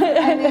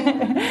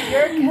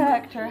 Your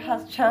character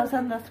has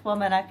chosen this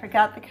woman. I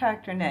forgot the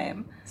character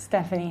name.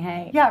 Stephanie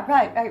Haight. Yeah,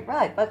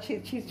 right. But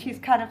she's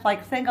kind of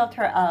like singled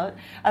her out,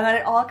 and then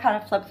it all kind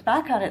of flips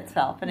back on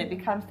itself, and it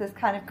becomes this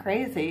kind of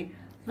crazy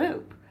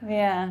loop.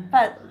 Yeah.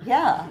 But,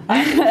 yeah.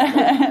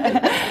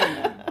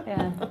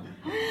 Yeah.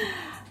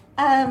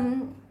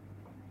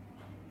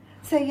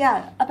 So,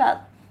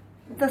 about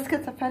the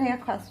schizophrenia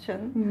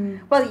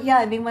question. Well,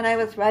 when I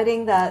was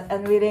writing that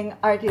and reading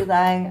R.D.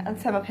 Laing and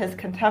some of his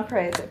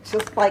contemporaries, it's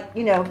just like,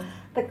 even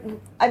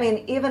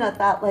at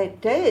that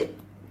late date,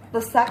 the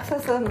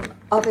sexism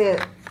of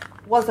it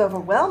was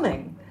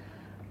overwhelming.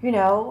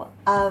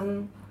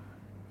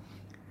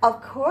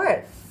 Of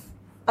course,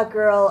 a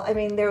girl,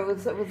 it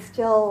was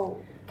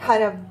still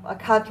kind of a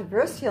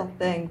controversial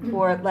thing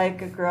for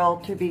like a girl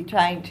to be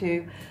trying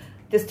to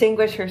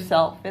distinguish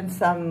herself in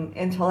some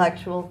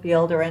intellectual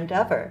field or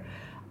endeavor.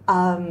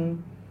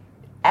 And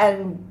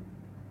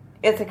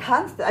it's a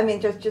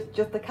constant,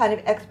 just the kind of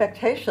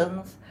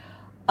expectations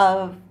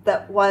of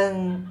that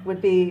one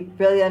would be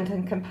brilliant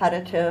and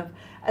competitive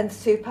and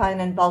supine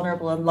and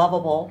vulnerable and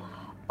lovable,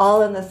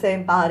 all in the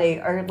same body,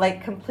 are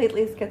like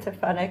completely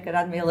schizophrenic and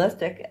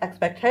unrealistic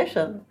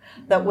expectations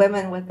that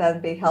women would then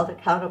be held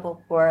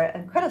accountable for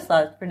and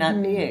criticized for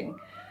not being.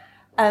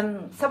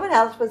 Someone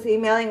else was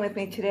emailing with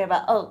me today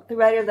about, the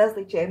writer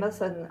Leslie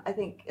Jamison, I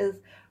think, is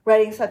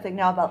writing something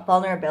now about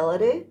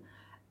vulnerability.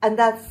 And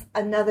that's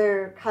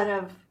another kind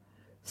of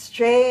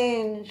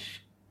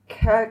strange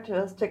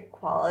characteristic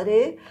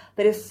quality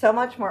that is so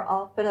much more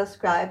often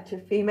ascribed to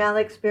female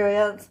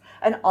experience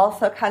and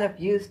also kind of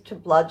used to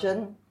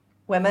bludgeon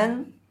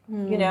women,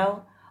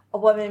 a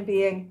woman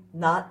being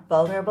not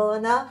vulnerable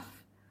enough,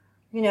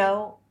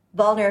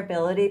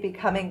 vulnerability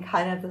becoming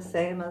kind of the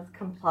same as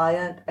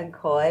compliant and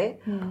coy.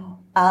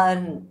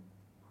 And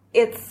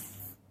it's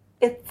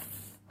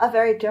a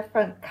very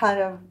different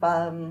kind of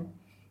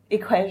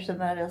equation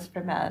than it is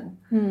for men.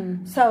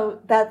 So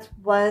that's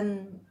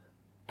one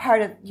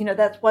part of,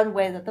 that's one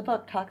way that the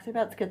book talks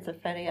about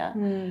schizophrenia.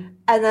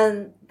 And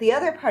then the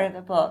other part of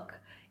the book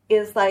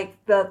is like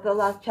the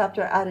last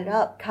chapter added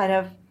up kind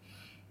of,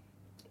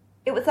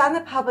 it was on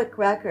the public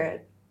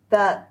record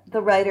that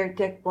the writer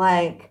Dick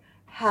Blank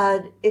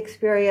had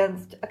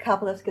experienced a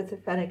couple of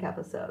schizophrenic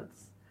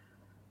episodes.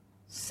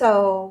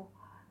 So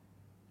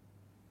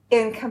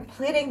in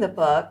completing the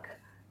book,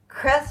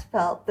 Chris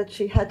felt that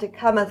she had to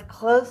come as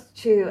close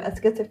to a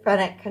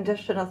schizophrenic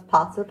condition as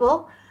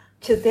possible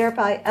to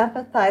thereby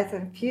empathize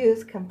and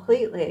fuse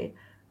completely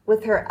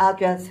with her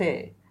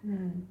addressee.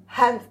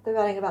 hence the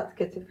writing about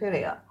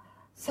schizophrenia.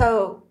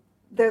 So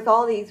there's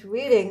all these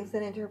readings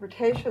and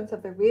interpretations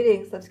of the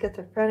readings of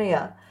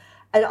schizophrenia,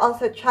 and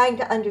also trying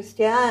to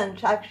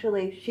understand,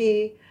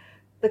 actually,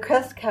 the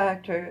Chris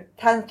character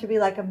tends to be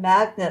like a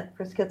magnet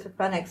for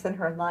schizophrenics in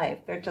her life.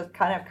 They just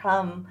kind of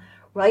come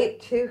right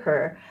to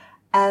her,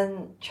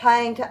 and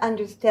trying to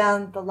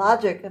understand the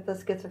logic of the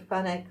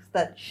schizophrenics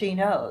that she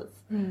knows,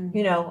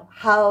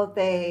 how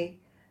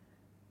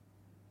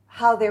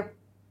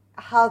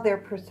their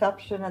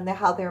perception and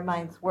how their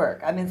minds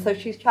work. I mean, so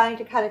she's trying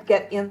to kind of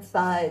get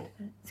inside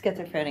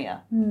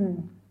schizophrenia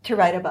to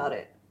write about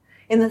it.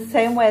 In the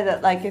same way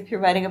that, like, if you're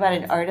writing about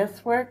an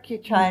artist's work, you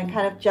try and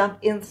kind of jump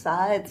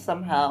inside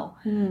somehow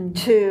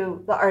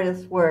to the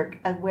artist's work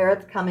and where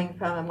it's coming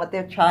from and what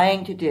they're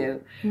trying to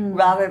do,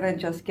 rather than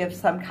just give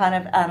some kind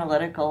of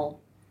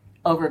analytical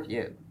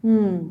overview.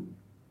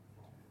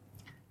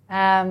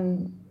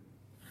 And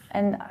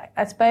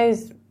I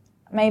suppose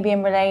maybe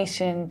in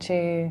relation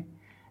to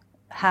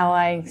how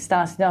I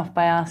started off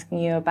by asking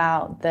you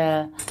about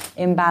the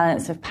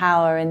imbalance of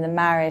power in the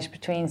marriage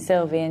between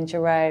Sylvie and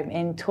Jerome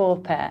in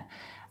Torpor.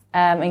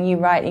 And you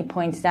rightly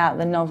pointed out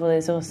the novel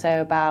is also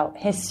about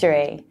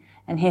history,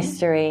 and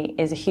history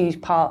is a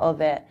huge part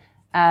of it.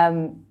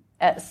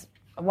 At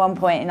one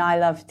point in I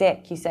Love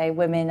Dick, you say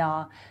women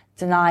are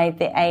denied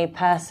the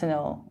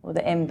apersonal or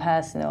the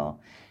impersonal,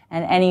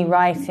 and any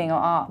writing or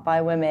art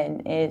by women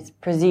is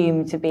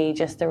presumed to be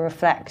just a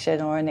reflection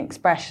or an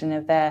expression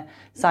of their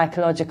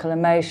psychological,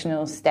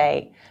 emotional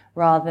state,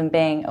 rather than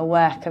being a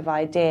work of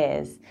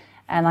ideas.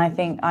 And I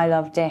think I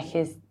Love Dick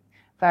is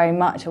very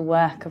much a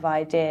work of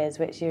ideas,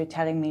 which you were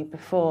telling me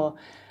before,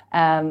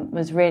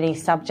 was really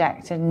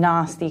subject to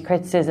nasty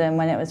criticism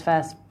when it was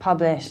first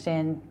published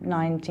in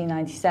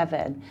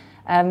 1997.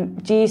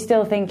 Do you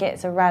still think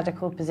it's a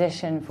radical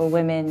position for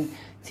women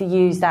to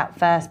use that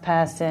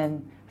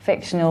first-person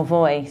fictional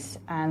voice,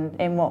 and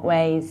in what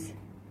ways?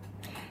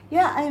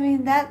 Yeah, I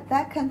mean,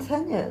 that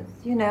continues,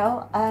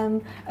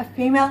 A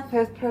female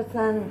first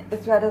person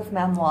is read as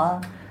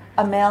memoir,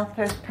 a male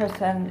first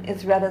person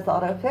is read as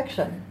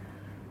autofiction,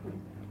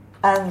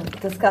 and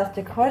discussed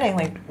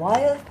accordingly. Why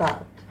is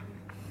that?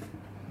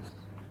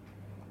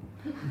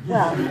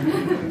 Well,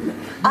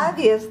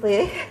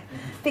 obviously,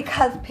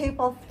 because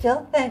people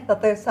still think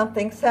that there's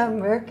something so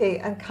murky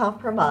and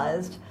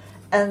compromised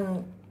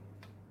and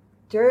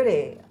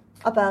dirty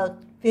about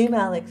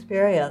female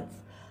experience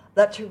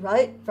that to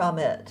write from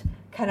it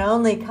can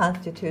only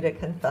constitute a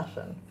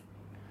confession.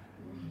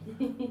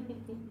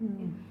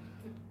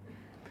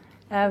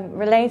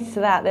 Related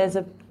to that, there's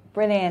a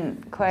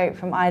brilliant quote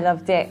from I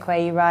Love Dick where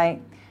you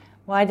write,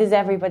 "Why does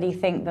everybody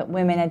think that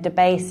women are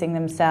debasing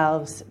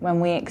themselves when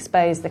we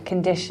expose the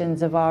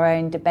conditions of our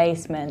own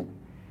debasement?"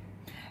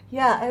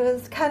 Yeah, I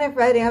was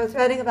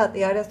writing about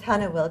the artist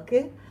Hannah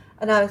Wilke,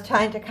 and I was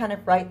trying to kind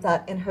of write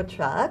that in her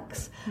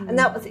tracks, and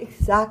that was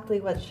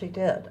exactly what she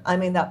did. I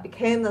mean, that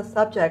became the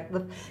subject,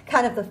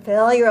 kind of the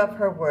failure of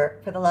her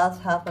work for the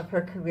last half of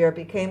her career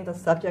became the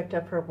subject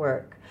of her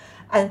work,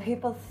 and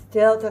people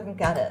still didn't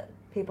get it.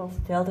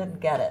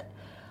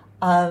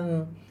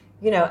 And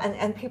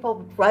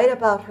people write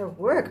about her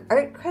work.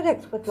 Art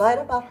critics would write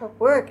about her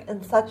work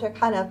in such a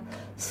kind of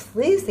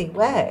sleazy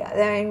way.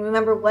 I mean,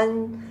 remember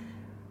one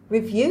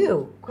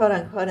review, quote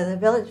unquote, in the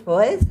Village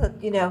Voice that,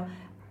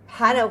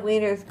 Hannah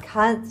Wiener's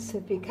cunts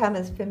have become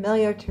as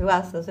familiar to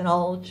us as an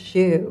old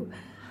shoe.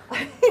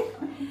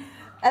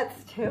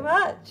 That's too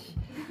much.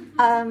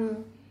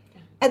 And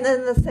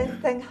then the same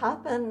thing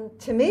happened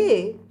to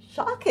me,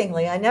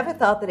 shockingly. I never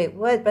thought that it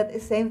would, but the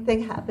same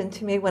thing happened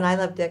to me when I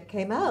Love Dick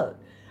came out.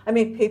 I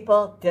mean,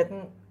 people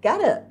didn't get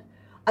it.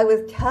 I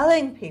was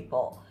telling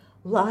people,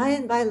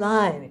 line by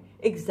line,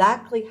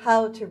 exactly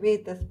how to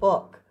read this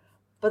book,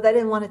 but they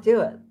didn't want to do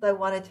it. They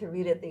wanted to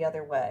read it the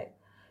other way.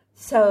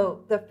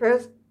 So the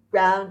first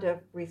round of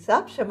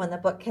reception when the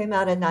book came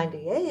out in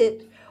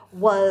 98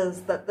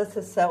 was that this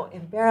is so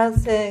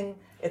embarrassing.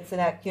 It's an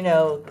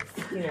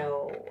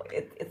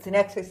it's an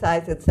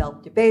exercise in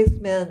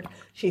self-debasement.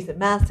 She's a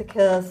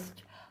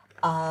masochist.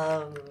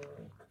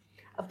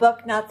 A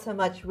book not so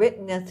much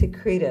written as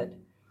secreted.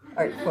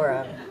 Art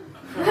Forum.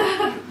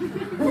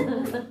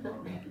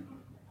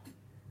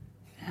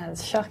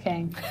 That's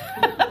shocking.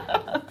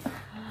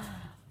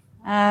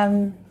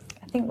 I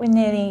think we're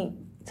nearly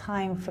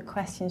time for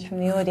questions from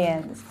the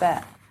audience,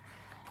 but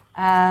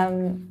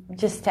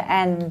just to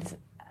end,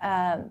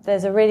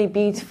 there's a really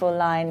beautiful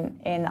line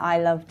in I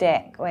Love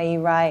Dick where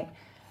you write,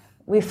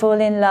 "We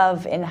fall in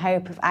love in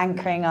hope of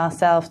anchoring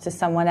ourselves to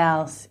someone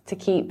else to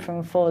keep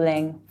from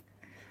falling."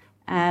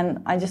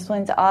 And I just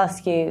wanted to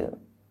ask you,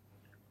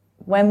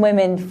 when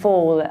women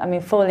fall, I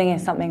mean, falling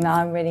is something that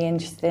I'm really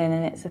interested in,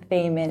 and it's a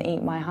theme in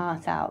Eat My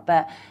Heart Out,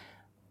 but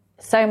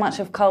so much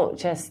of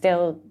culture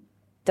still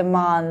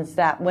demands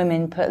that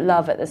women put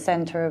love at the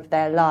centre of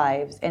their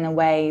lives in a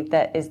way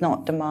that is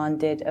not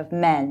demanded of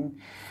men.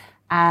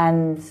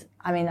 And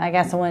I mean, I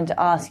guess I wanted to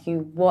ask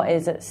you, what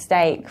is at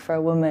stake for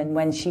a woman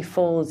when she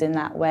falls in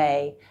that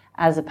way,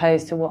 as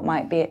opposed to what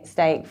might be at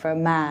stake for a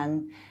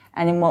man?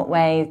 And in what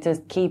ways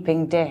does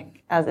keeping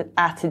Dick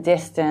at a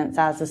distance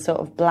as a sort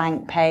of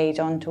blank page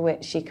onto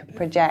which she could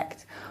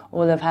project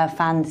all of her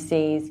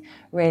fantasies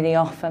really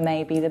offer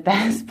maybe the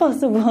best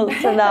possible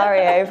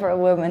scenario for a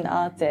woman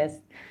artist?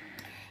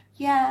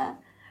 Yeah,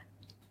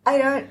 I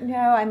don't know.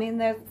 I mean,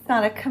 there's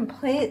not a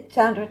complete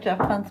gender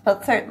difference,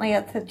 but certainly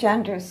it's a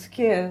gender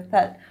skew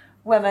that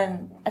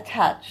women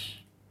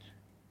attach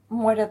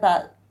more to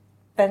that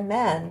than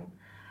men.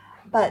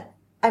 But,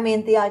 I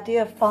mean, the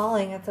idea of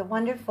falling is a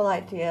wonderful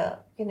idea,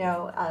 you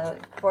know,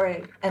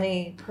 for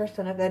any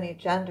person of any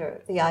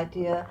gender. The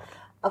idea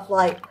of,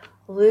 like,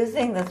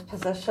 losing this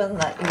position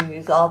that you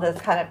use all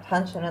this kind of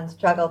tension and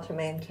struggle to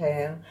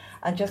maintain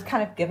and just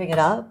kind of giving it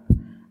up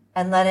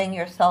and letting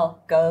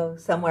yourself go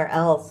somewhere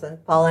else and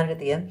fall under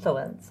the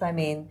influence. I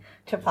mean,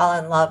 to fall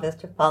in love is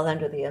to fall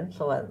under the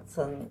influence,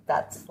 and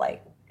that's,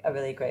 like, a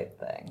really great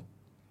thing.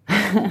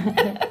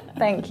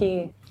 Thank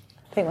you.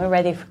 I think we're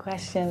ready for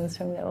questions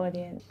from the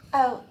audience.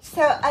 Oh,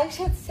 so I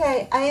should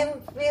say I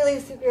am really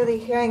severely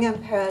hearing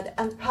impaired,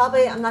 and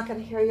probably I'm not going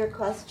to hear your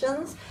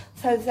questions,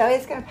 so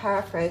Zoe's going to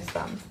paraphrase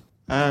them.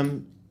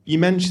 You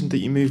mentioned that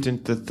you moved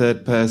into the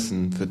third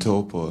person for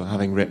Torpor,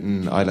 having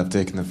written I Love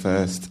Dick in the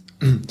first,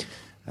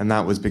 and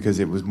that was because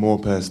it was more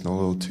personal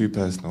or too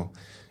personal.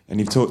 And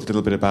you've talked a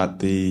little bit about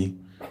the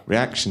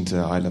reaction to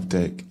I Love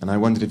Dick, and I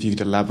wondered if you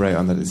could elaborate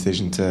on the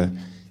decision to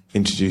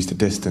introduce the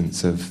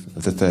distance of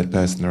the third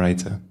person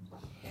narrator.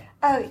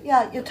 Oh,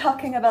 yeah, you're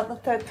talking about the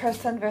third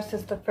person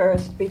versus the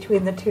first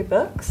between the two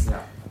books?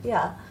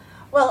 Yeah.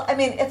 Well, I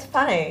mean, it's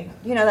funny.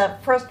 You know,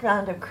 that first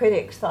round of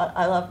critics thought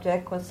I Love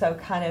Dick was so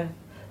kind of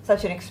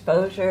such an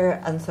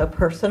exposure and so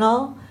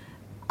personal.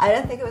 I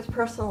didn't think it was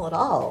personal at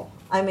all.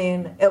 I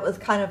mean, it was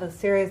kind of a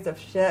series of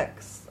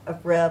shticks,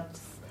 of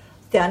rips,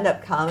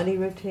 stand-up comedy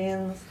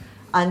routines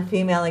on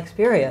female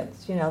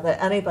experience, you know,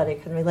 that anybody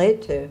can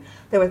relate to.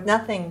 There was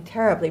nothing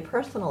terribly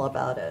personal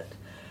about it.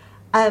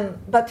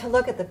 But to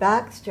look at the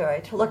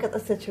backstory, to look at the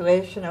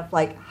situation of,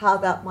 like, how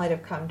that might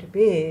have come to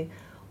be,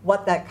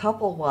 what that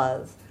couple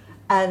was,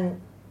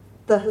 and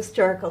the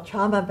historical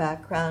trauma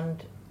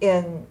background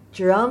in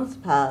Jerome's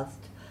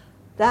past,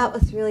 that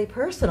was really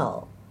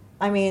personal.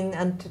 I mean,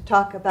 and to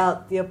talk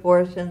about the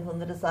abortions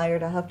and the desire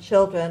to have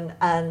children,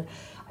 and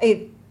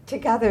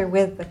together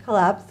with the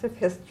collapse of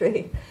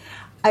history,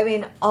 I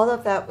mean, all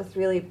of that was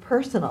really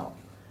personal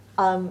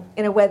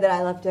in a way that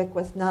I Love Dick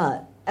was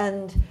not.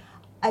 And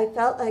I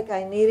felt like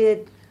I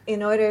needed,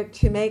 in order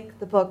to make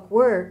the book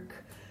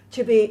work,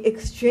 to be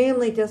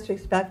extremely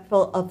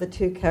disrespectful of the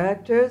two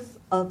characters,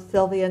 of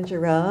Sylvia and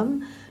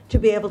Jerome, to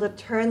be able to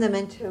turn them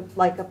into,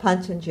 like, a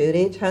Punch and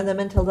Judy, turn them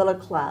into little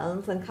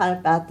clowns and kind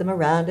of bat them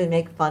around and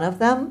make fun of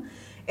them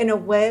in a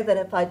way that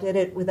if I did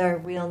it with our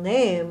real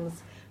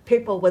names,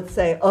 people would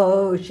say,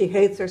 oh, she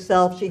hates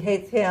herself, she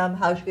hates him,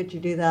 how could you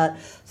do that?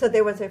 So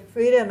there was a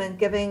freedom in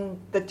giving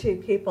the two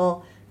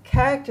people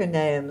character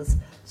names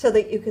so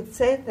that you could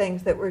say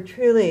things that were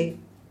truly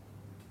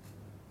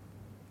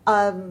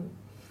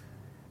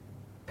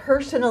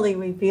personally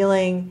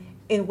revealing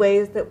in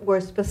ways that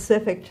were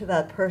specific to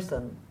that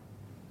person.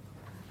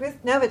 Ruth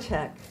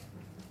Novacek.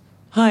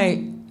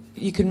 Hi,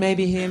 you can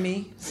maybe hear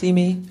me, see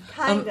me?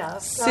 Kind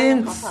of. Sorry,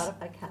 I'll hop out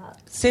if I can.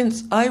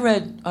 Since I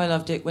read I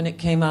Love Dick when it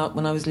came out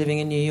when I was living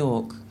in New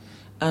York,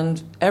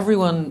 and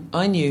everyone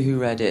I knew who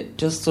read it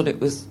just thought it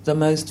was the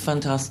most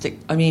fantastic.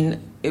 I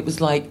mean, it was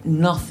like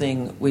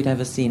nothing we'd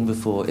ever seen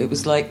before. It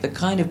was like the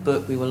kind of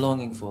book we were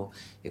longing for.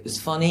 It was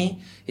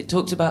funny. It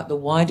talked about the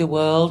wider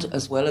world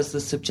as well as the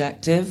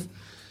subjective.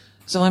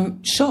 So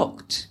I'm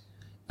shocked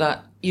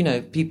that, you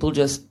know, people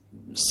just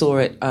saw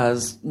it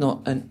as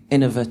not an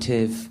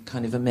innovative,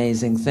 kind of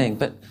amazing thing.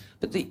 But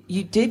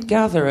you did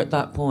gather at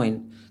that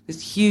point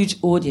this huge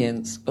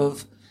audience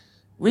of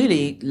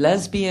really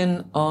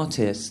lesbian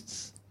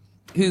artists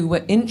who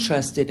were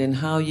interested in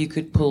how you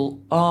could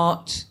pull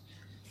art,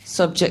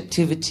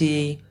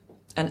 subjectivity,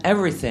 and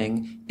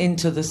everything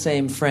into the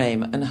same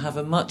frame and have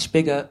a much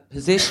bigger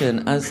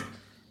position. As,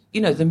 you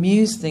know, the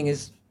Muse thing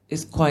is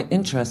quite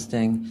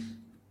interesting.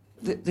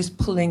 This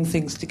pulling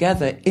things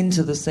together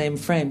into the same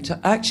frame to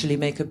actually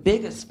make a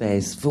bigger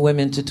space for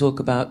women to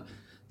talk about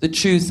the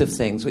truth of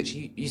things, which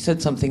you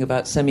said something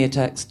about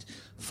Semiotext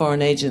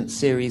Foreign Agent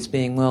series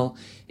being, well,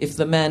 if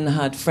the men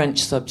had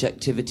French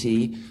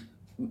subjectivity,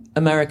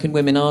 American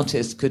women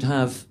artists could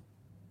have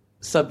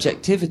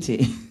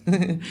subjectivity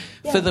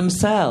for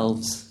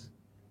themselves.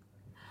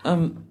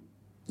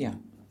 Yeah.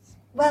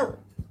 Well,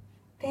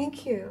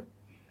 thank you.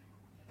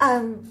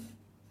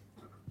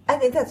 I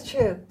think that's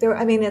true.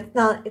 It's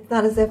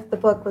not as if the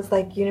book was,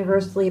 like,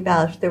 universally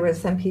bashed. There were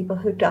some people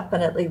who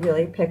definitely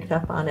really picked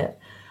up on it.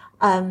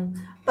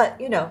 But,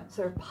 you know,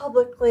 sort of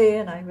publicly,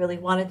 and I really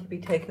wanted to be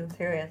taken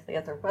seriously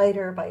as a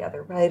writer by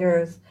other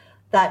writers.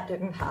 That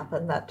didn't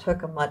happen. That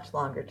took a much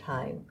longer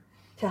time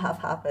to have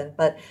happened.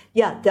 But,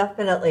 yeah,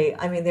 definitely.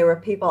 I mean, there were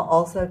people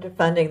also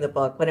defending the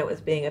book when it was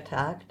being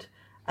attacked,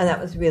 and that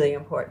was really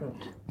important.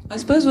 I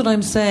suppose what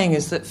I'm saying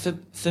is that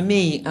for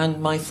me and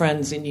my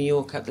friends in New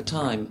York at the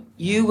time,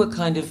 you were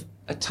kind of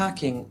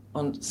attacking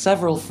on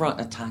several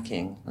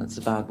attacking, that's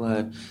a bad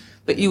word,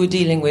 but you were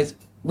dealing with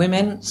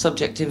women,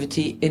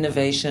 subjectivity,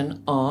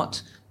 innovation,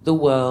 art, the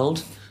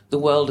world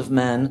of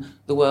men,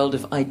 the world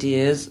of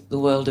ideas, the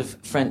world of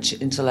French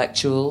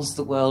intellectuals,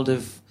 the world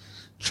of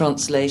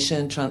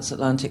translation,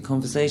 transatlantic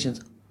conversations,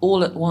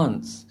 all at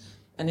once.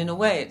 And in a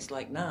way, it's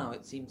like now,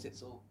 it seems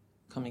it's all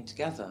coming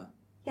together.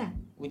 Yeah.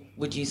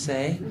 Would you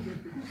say?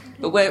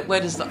 But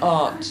where does the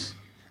art...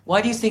 Why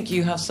do you think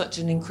you have such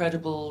an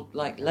incredible,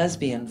 like,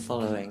 lesbian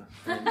following?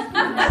 I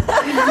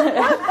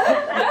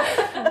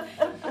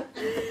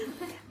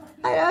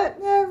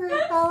don't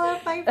know, All my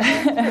friends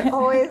are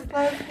always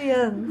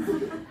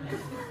lesbians.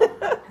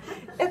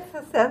 It's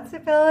a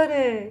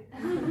sensibility.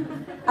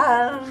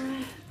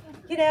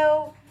 You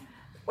know,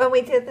 when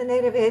we did the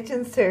Native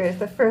Agent series,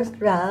 the first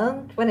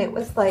round, when it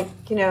was like,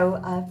 you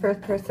know,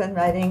 first person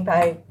writing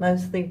by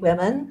mostly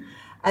women,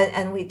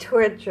 and we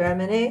toured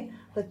Germany,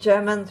 the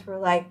Germans were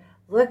like,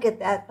 look at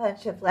that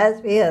bunch of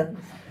lesbians.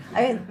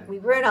 I mean, we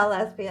weren't all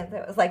lesbians.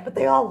 It was like, but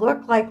they all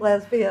look like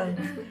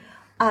lesbians.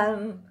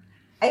 I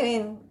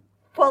mean,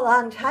 for a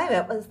long time,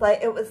 it was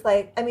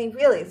like, I mean,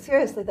 really,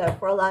 seriously though,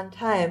 for a long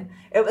time,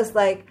 it was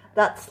like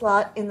that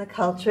slot in the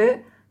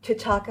culture to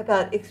talk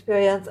about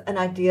experience and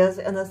ideas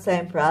in the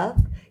same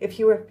breath. If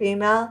you were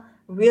female,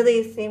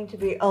 really seemed to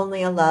be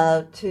only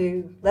allowed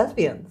to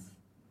lesbians.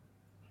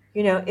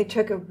 You know, it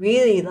took a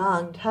really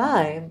long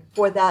time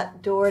for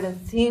that door to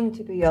seem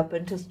to be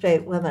open to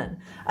straight women.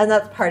 And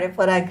that's part of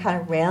what I'm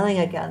kind of railing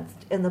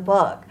against in the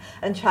book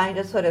and trying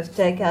to sort of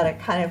stake out a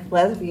kind of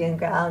lesbian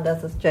ground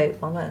as a straight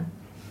woman.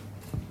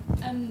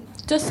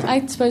 Just,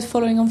 I suppose,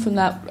 following on from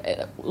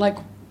that, like,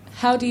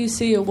 how do you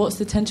see, or what's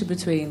the tension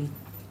between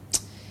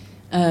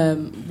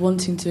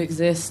wanting to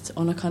exist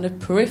on a kind of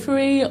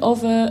periphery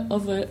of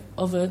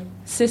a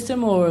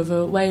system or of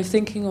a way of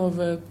thinking or of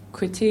a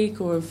critique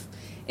or of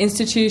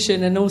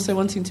institution, and also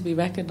wanting to be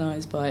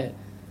recognised by it?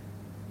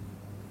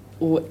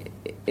 Or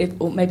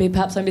maybe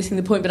perhaps I'm missing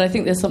the point, but I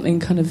think there's something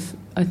kind of,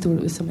 I thought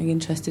it was something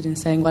interested in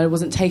saying, well, I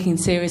wasn't taken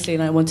seriously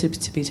and I wanted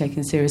to be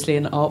taken seriously,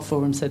 and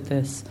Artforum said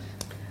this.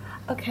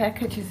 Okay, I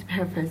could use a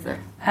paraphraser.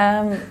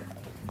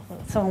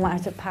 Someone might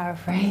have to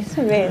paraphrase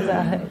me.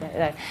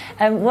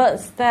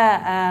 What's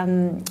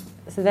the...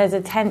 So there's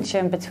a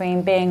tension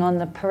between being on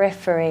the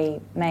periphery,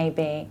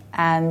 maybe,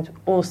 and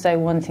also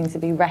wanting to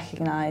be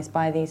recognised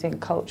by these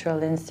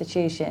cultural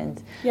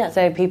institutions. Yes.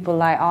 So people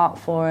like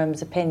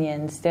Artforum's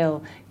opinion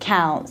still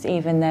counts,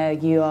 even though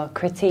you are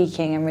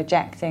critiquing and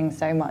rejecting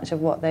so much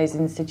of what those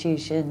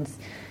institutions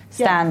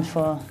stand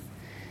for.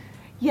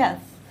 Yes.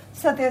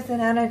 So there's an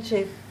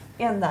energy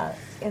in that,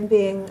 in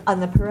being on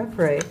the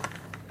periphery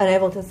and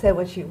able to say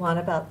what you want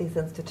about these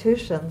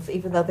institutions,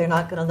 even though they're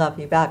not going to love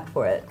you back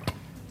for it.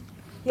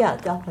 Yeah,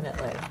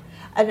 definitely.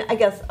 And I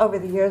guess over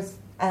the years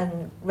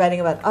and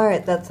writing about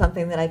art, that's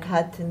something that I've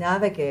had to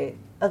navigate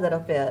a little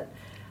bit.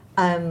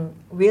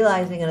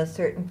 Realizing at a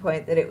certain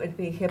point that it would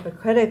be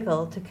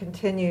hypocritical to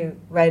continue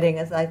writing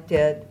as I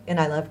did in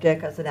I Love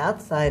Dick as an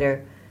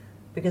outsider,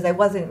 because I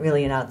wasn't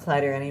really an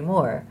outsider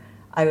anymore.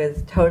 I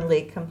was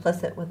totally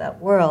complicit with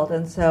that world.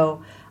 And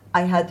so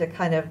I had to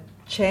kind of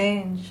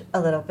change a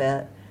little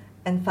bit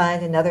and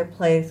find another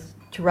place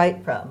to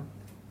write from.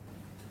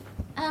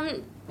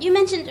 You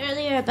mentioned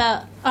earlier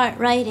about art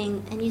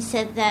writing, and you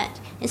said that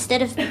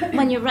instead of,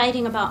 when you're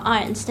writing about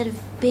art, instead of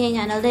being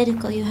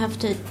analytical, you have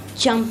to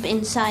jump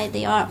inside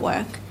the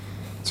artwork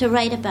to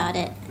write about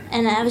it.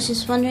 And I was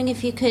just wondering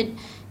if you could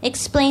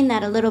explain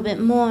that a little bit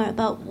more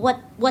about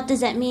what does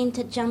that mean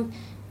to jump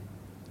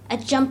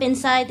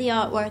inside the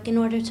artwork in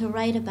order to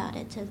write about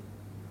it?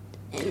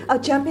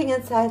 Jumping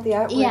inside the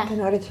artwork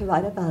in order to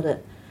write about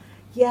it.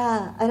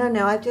 Yeah, I don't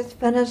know. I just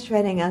finished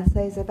writing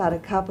essays about a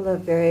couple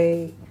of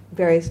very,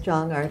 very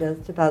strong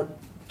artists, about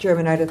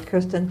German artist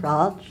Kirsten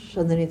Rauch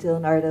and the New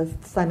Zealand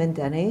artist Simon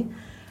Denny.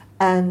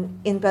 And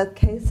in both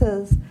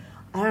cases,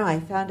 I don't know, I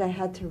found I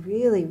had to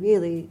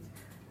really,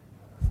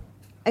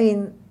 I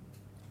mean,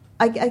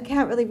 I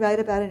can't really write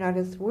about an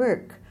artist's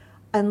work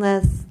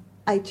unless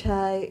I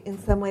try in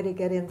some way to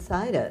get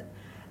inside it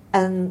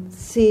and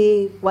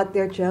see what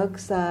their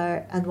jokes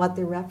are and what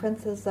their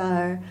references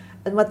are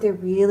and what they're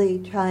really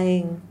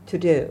trying to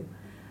do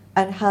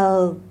and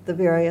how the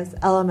various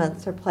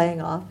elements are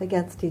playing off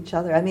against each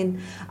other. I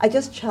mean, I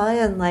just try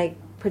and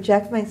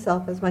project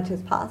myself as much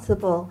as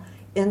possible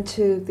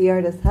into the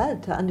artist's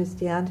head to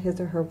understand his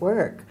or her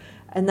work.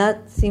 And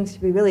that seems to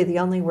be really the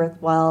only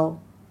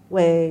worthwhile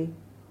way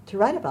to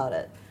write about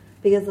it,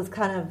 because it's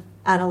kind of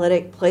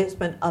analytic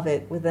placement of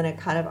it within a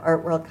kind of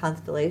art world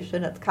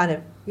constellation. It's kind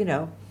of,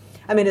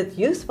 I mean, it's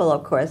useful,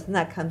 of course, and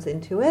that comes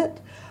into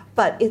it,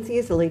 but it's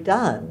easily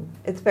done.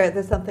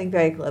 There's something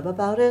very glib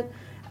about it,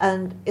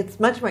 and it's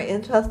much more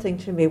interesting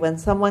to me when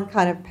someone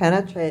kind of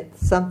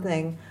penetrates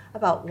something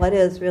about what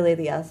is really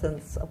the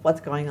essence of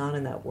what's going on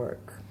in that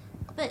work.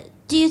 But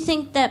do you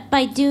think that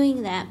by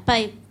doing that,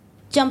 by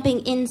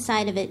jumping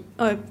inside of it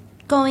or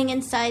going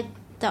inside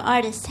the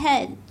artist's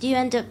head, do you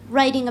end up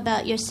writing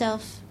about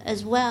yourself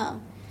as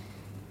well?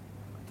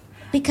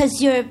 Because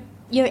you're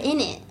you're in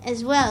it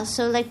as well.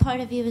 So, like,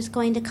 part of you is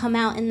going to come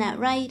out in that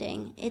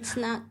writing. It's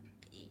not...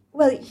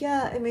 Well,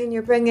 yeah, I mean,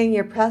 you're bringing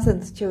your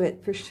presence to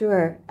it for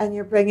sure. And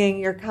you're bringing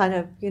your kind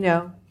of,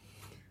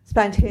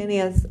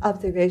 spontaneous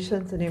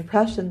observations and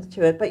impressions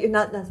to it. But you're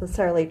not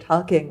necessarily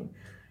talking.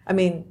 I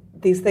mean,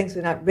 these things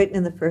are not written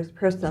in the first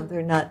person.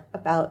 They're not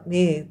about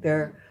me.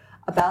 They're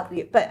about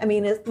you. But, I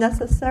mean, it's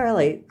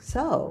necessarily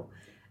so.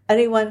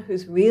 Anyone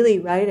who's really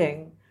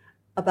writing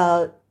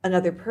about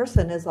another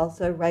person is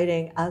also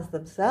writing as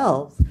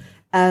themselves,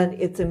 and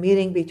it's a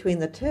meeting between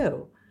the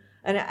two.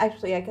 And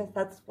actually, I guess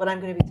that's what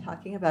I'm going to be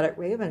talking about at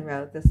Raven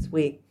Road this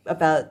week,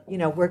 about,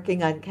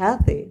 working on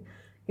Kathy,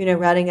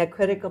 writing a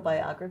critical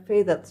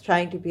biography that's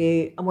trying to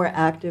be a more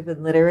active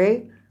and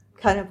literary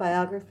kind of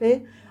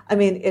biography. I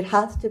mean, it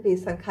has to be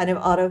some kind of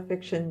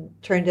autofiction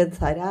turned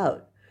inside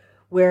out,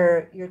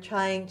 where you're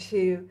trying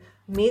to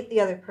meet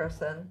the other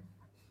person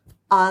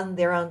on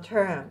their own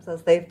terms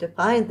as they've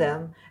defined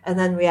them, and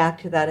then react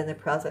to that in the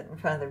present in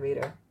front of the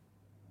reader.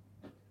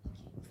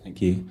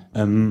 Thank you.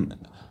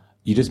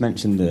 You just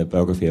mentioned the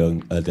biography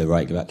on the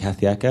writing about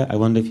Kathy Acker. I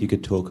wonder if you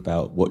could talk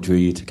about what drew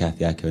you to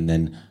Kathy Acker, and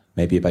then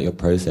maybe about your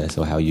process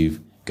or how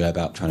you go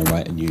about trying to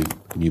write a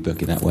new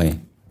book in that way.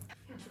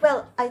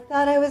 Well, I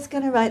thought I was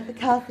going to write the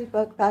Kathy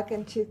book back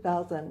in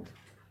 2000.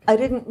 I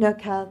didn't know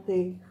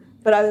Kathy,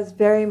 but I was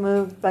very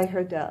moved by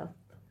her death.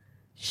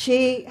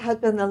 She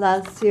had been the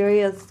last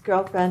serious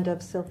girlfriend of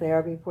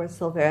Silvère before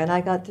Silvère and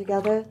I got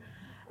together.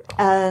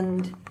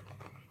 And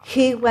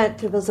he went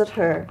to visit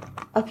her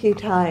a few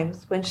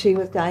times when she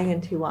was dying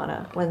in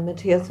Tijuana, when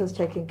Matthias was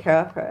taking care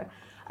of her.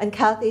 And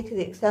Kathy, to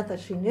the extent that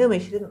she knew me,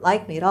 she didn't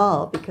like me at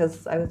all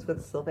because I was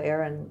with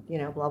Silvère and,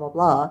 blah, blah,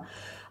 blah.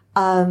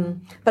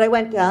 But I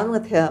went down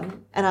with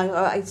him and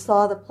I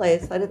saw the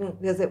place. I didn't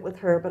visit with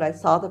her, but I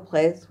saw the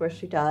place where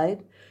she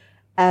died.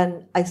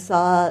 And I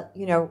saw,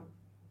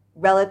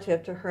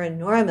 relative to her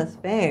enormous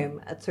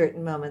fame at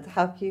certain moments,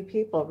 how few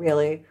people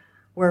really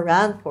were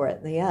around for it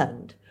in the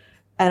end.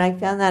 And I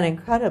found that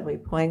incredibly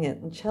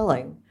poignant and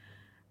chilling.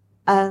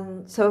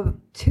 And so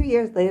 2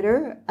 years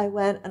later, I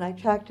went and I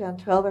tracked down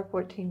 12 or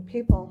 14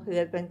 people who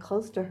had been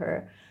close to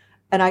her.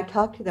 And I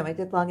talked to them. I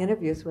did long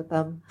interviews with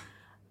them.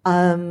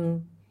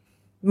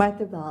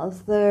 Martha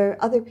Valls, there are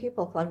other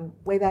people from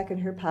way back in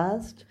her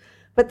past.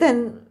 But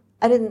then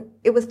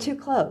it was too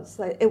close.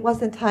 It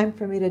wasn't time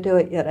for me to do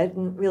it yet. I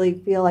didn't really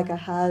feel like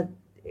I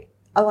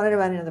wanted to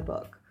write another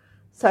book.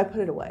 So I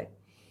put it away.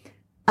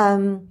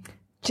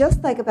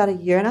 Just like about a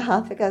year and a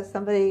half ago,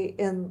 somebody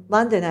in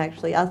London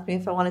actually asked me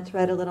if I wanted to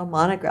write a little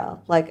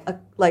monograph, like a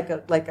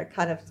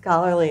kind of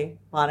scholarly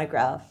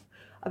monograph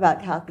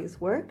about Kathy's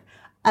work.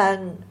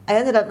 And I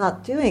ended up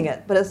not doing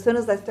it. But as soon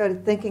as I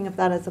started thinking of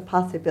that as a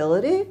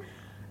possibility,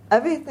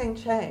 everything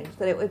changed,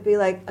 that it would be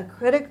like a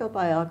critical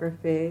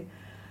biography.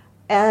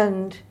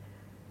 And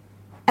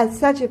as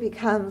such, it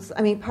becomes,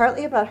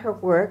 partly about her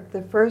work.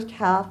 The first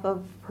half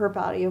of her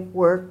body of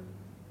work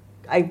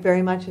I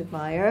very much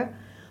admire.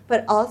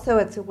 But also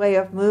it's a way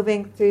of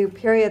moving through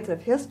periods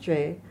of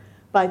history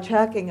by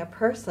tracking a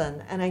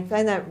person. And I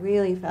find that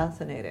really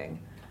fascinating,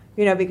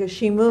 because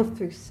she moved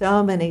through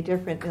so many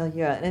different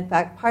milieux. And in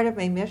fact, part of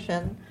my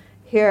mission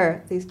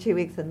here, these 2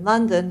 weeks in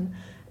London,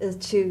 is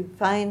to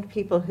find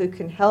people who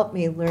can help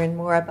me learn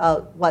more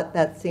about what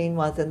that scene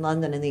was in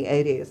London in the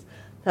 80s.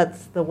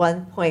 That's the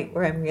one point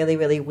where I'm really,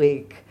 really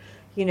weak.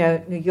 New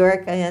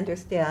York, I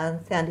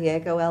understand. San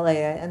Diego, LA,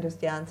 I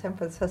understand. San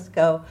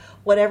Francisco,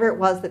 whatever it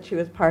was that she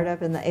was part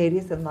of in the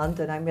 80s in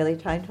London, I'm really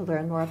trying to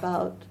learn more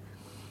about.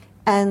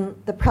 And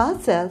the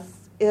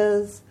process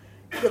is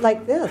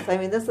like this.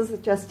 This is a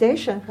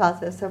gestation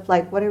process of,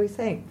 what are we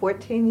saying,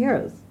 14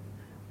 years,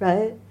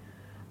 right?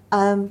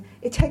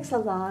 It takes a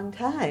long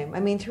time.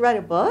 To write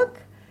a book,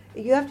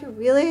 you have to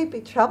really be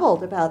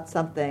troubled about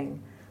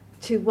something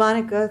to want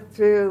to go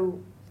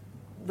through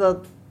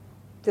the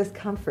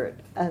discomfort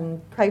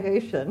and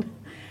privation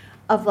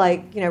of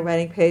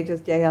writing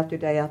pages day after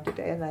day after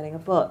day and writing a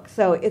book.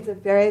 So it's a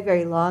very,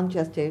 very long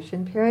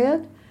gestation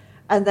period.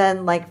 And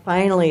then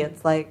finally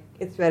it's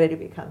it's ready to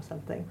become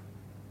something.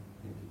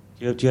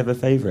 Do you have a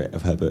favorite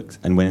of her books?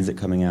 And when is it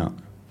coming out?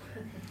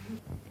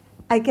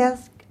 I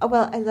guess, I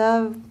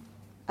love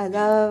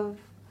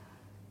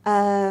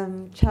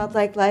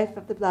Childlike Life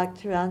of the Black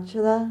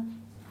Tarantula.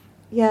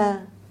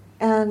 Yeah.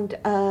 And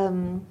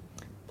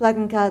Blood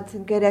and Guts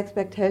and Great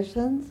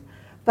Expectations.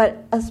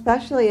 But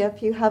especially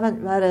if you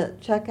haven't read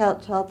it, check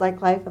out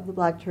Childlike Life of the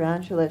Black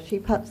Tarantula.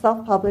 She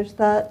self-published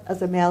that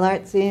as a mail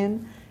art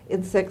zine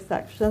in 6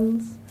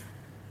 sections.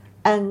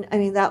 And,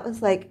 that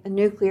was like a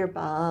nuclear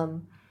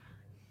bomb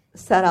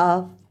set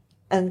off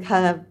and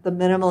kind of the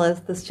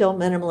still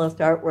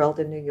minimalist art world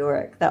in New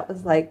York. That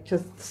was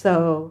just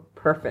so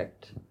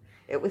perfect.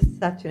 It was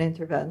such an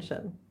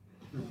intervention.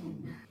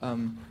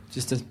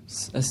 Just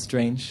a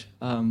strange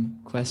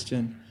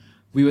question.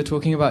 We were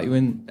talking about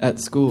you at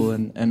school,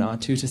 and our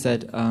tutor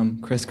said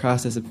Chris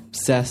Kraus is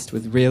obsessed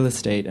with real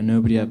estate, and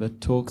nobody ever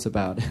talks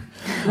about it.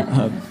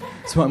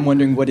 So I'm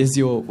wondering, what is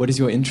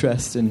your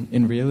interest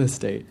in real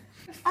estate?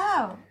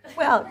 Oh,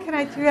 well, can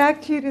I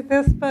direct you to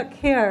this book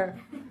here?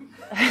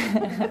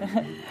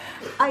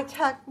 I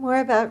talk more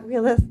about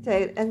real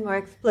estate and more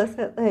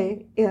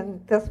explicitly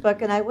in this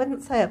book, and I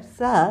wouldn't say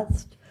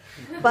obsessed,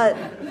 but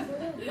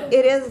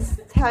it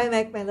is how I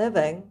make my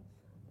living,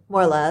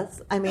 more or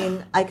less. I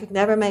mean, I could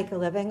never make a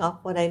living off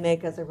what I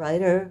make as a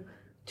writer,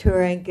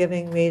 touring,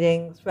 giving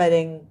readings,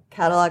 writing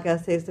catalog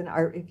essays and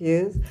art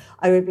reviews.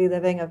 I would be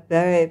living a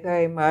very,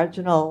 very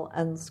marginal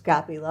and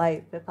scrappy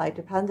life if I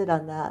depended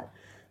on that.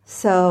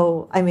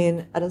 So, I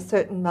mean, at a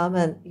certain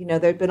moment, you know,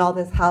 there'd been all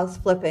this house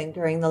flipping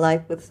during the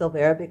life with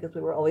Silvera because we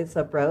were always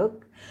so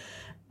broke.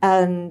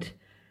 And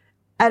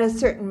at a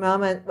certain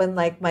moment when,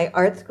 like, my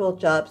art school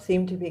job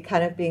seemed to be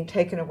kind of being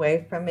taken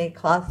away from me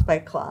class by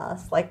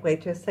class, like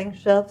waitressing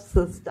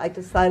shifts, I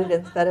decided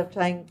instead of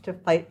trying to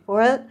fight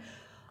for it,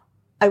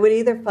 I would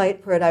either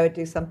fight for it, I would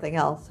do something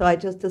else. So I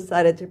just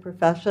decided to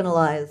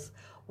professionalize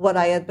what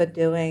I had been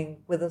doing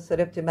with a sort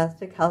of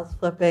domestic house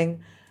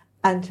flipping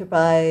and to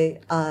buy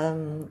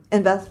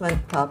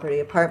investment property,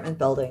 apartment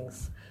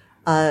buildings.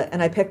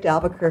 And I picked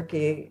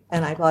Albuquerque,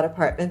 and I bought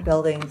apartment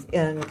buildings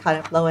in kind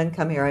of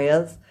low-income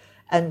areas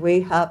and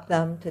rehabbed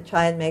them to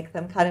try and make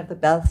them kind of the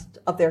best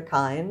of their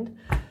kind.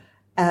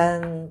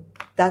 And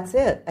that's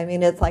it. I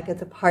mean, it's like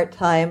it's a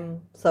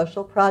part-time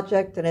social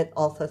project, and it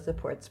also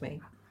supports me.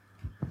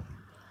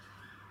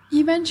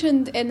 You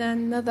mentioned in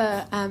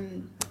another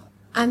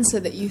answer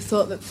that you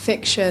thought that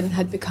fiction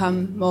had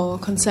become more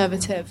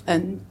conservative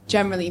and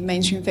generally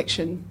mainstream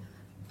fiction,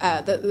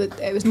 that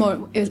it was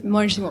more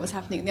interesting what was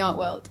happening in the art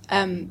world.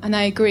 And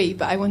I agree,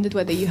 but I wondered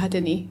whether you had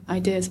any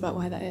ideas about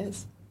why that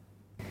is.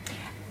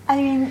 I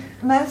mean,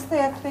 mostly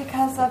it's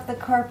because of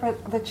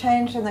the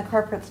change in the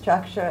corporate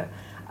structure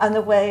and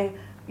the way,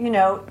 you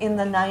know, in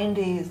the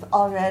 90s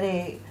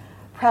already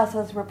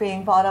presses were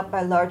being bought up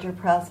by larger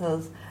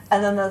presses,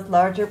 and then those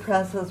larger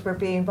presses were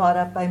being bought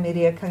up by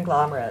media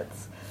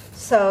conglomerates.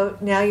 So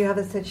now you have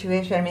a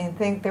situation, I mean,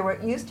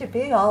 used to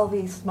be all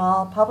these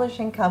small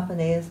publishing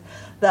companies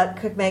that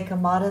could make a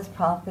modest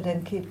profit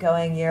and keep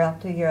going year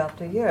after year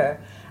after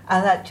year.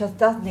 And that just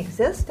doesn't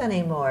exist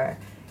anymore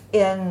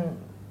in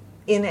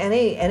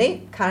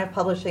any kind of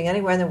publishing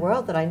anywhere in the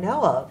world that I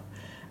know of.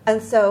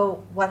 And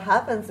so what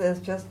happens is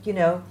just, you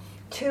know,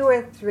 2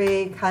 or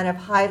 3 kind of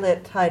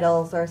high-lit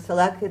titles are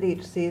selected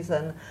each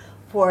season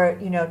for,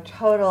 you know,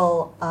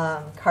 total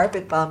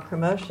carpet bomb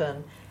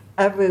promotion.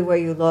 Everywhere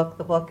you look,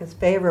 the book is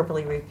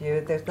favorably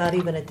reviewed. There's not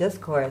even a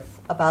discourse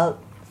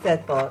about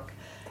said book.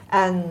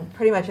 And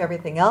pretty much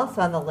everything else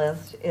on the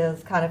list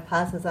is kind of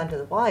passes under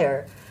the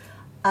wire.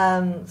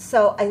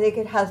 So I think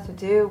it has to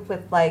do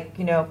with, like,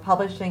 you know,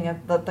 publishing,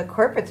 the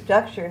corporate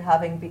structure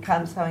having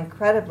become so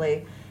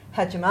incredibly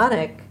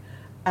hegemonic,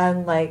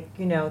 and, like,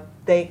 you know,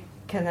 they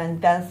can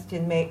invest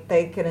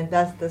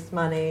this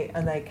money,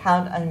 and they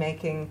count on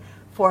making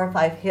 4 or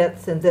 5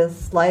 hits in this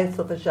slice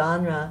of the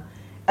genre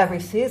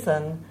every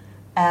season,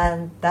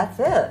 and that's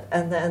it.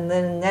 And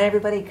then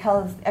everybody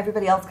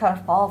else kind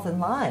of falls in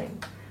line.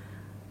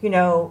 You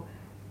know,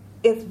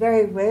 it's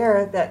very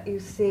rare that you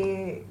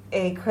see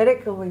a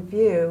critical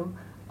review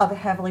of a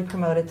heavily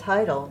promoted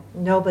title.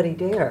 Nobody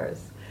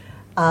dares.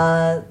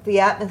 The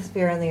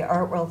atmosphere in the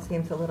art world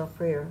seems a little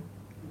freer.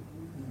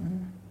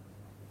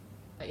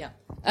 Yeah.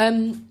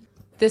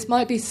 This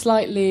might be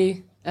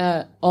slightly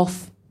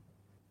off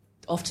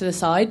to the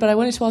side, but I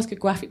wanted to ask a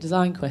graphic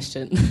design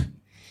question.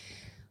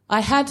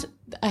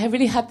 I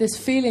really had this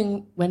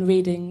feeling when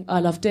reading I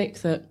Love Dick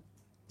that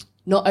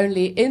not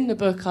only in the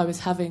book I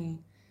was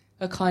having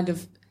a kind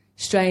of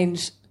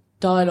strange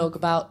dialogue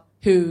about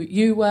who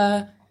you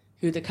were,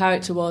 who the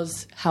character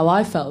was, how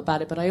I felt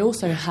about it, but I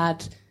also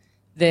had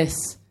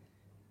this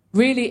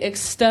really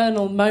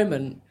external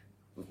moment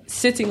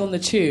sitting on the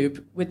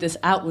tube with this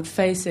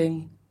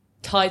outward-facing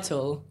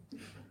title,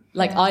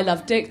 like I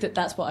Love Dick,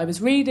 that's what I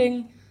was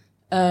reading.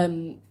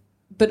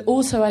 But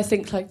also I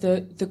think like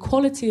the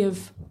quality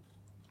of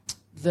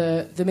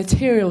the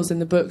materials in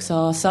the books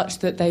are such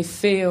that they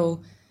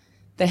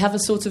have a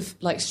sort of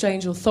like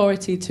strange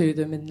authority to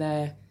them in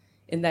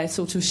their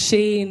sort of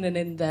sheen and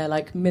in their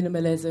like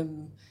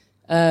minimalism.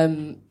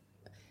 And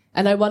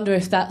I wonder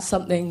if that's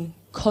something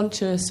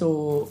conscious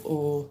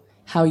or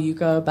how you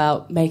go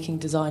about making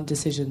design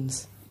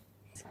decisions.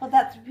 Well,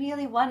 that's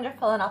really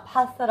wonderful, and I'll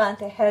pass that on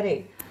to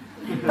Hedy.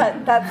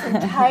 But that's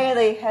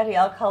entirely Hedy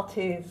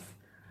Alcalti's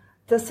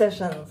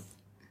decisions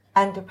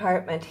and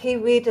department. He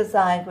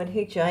redesigned, when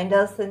he joined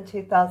us in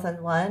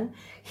 2001,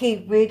 he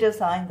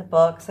redesigned the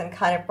books and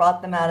kind of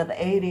brought them out of the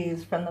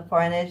 80s from the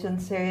Foreign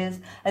Agent series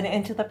and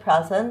into the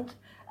present.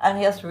 And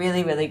he has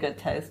really, really good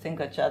taste and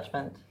good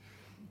judgment.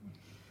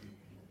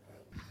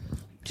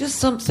 Just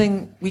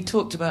something, we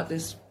talked about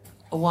this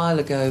a while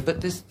ago,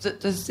 but there's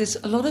this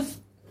a lot of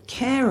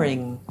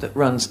caring that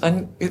runs,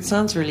 and it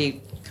sounds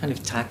really kind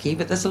of tacky,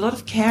 but there's a lot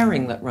of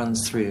caring that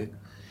runs through.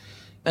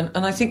 And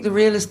I think the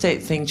real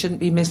estate thing shouldn't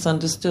be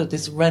misunderstood,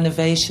 this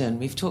renovation.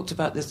 We've talked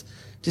about this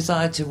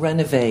desire to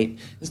renovate,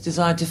 this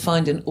desire to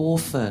find an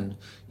orphan,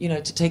 you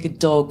know, to take a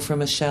dog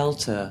from a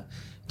shelter,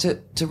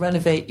 to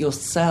renovate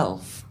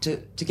yourself. to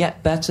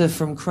get better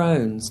from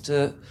Crohn's,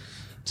 to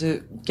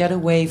get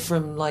away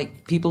from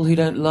like people who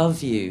don't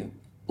love you.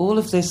 All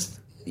of this,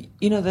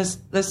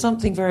 there's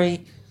something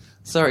very,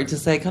 sorry to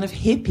say, kind of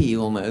hippie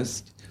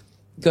almost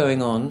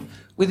going on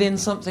within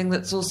something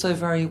that's also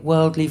very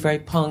worldly, very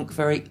punk,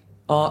 very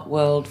art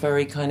world,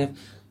 very kind of,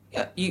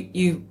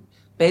 you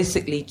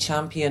basically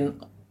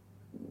champion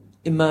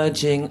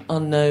emerging,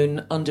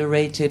 unknown,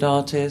 underrated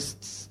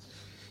artists.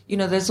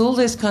 There's all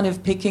this kind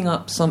of picking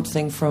up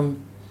something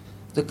from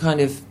the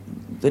kind of,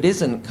 that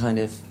isn't kind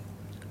of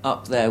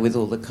up there with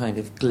all the kind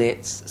of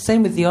glitz.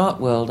 Same with the art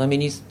world. I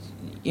mean,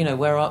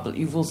 where art,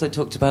 you've also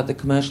talked about the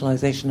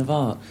commercialization of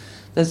art.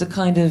 There's a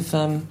kind of,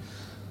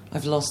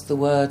 I've lost the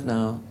word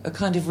now, a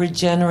kind of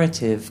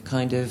regenerative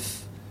kind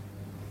of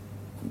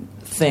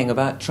thing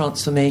about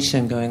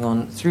transformation going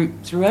on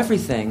through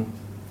everything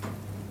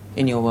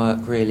in your work,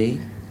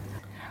 really.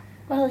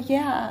 Well,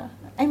 yeah.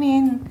 I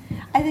mean,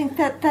 I think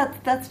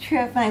that's true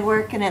of my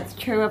work, and it's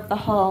true of the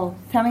whole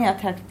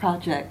Semiotext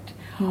project,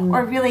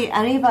 or really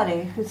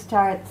anybody who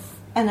starts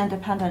an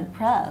independent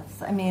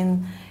press. I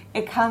mean,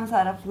 it comes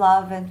out of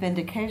love and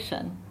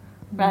vindication,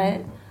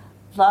 right?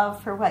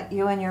 Love for what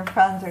you and your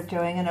friends are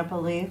doing, and a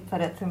belief that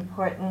it's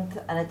important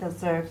and it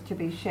deserves to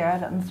be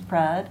shared and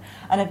spread,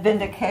 and a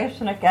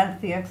vindication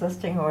against the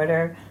existing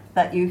order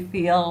that you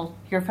feel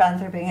your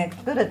friends are being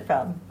excluded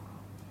from.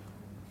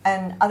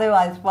 And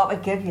otherwise, what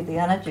would give you the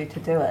energy to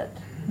do it?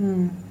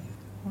 Well,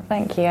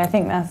 thank you. I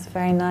think that's a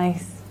very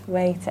nice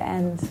way to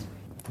end.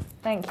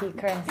 Thank you,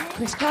 Chris.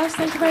 Chris Kraus,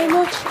 thank you very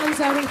much. And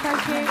Zoe,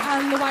 thank you.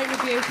 And The White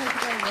Review, thank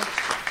you very much.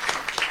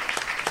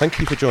 Thank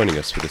you for joining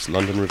us for this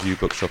London Review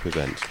Bookshop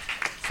event.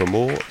 For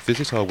more,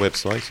 visit our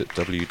website at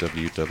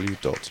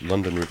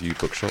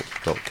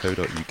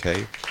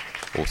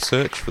www.londonreviewbookshop.co.uk or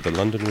search for the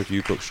London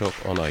Review Bookshop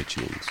on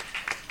iTunes.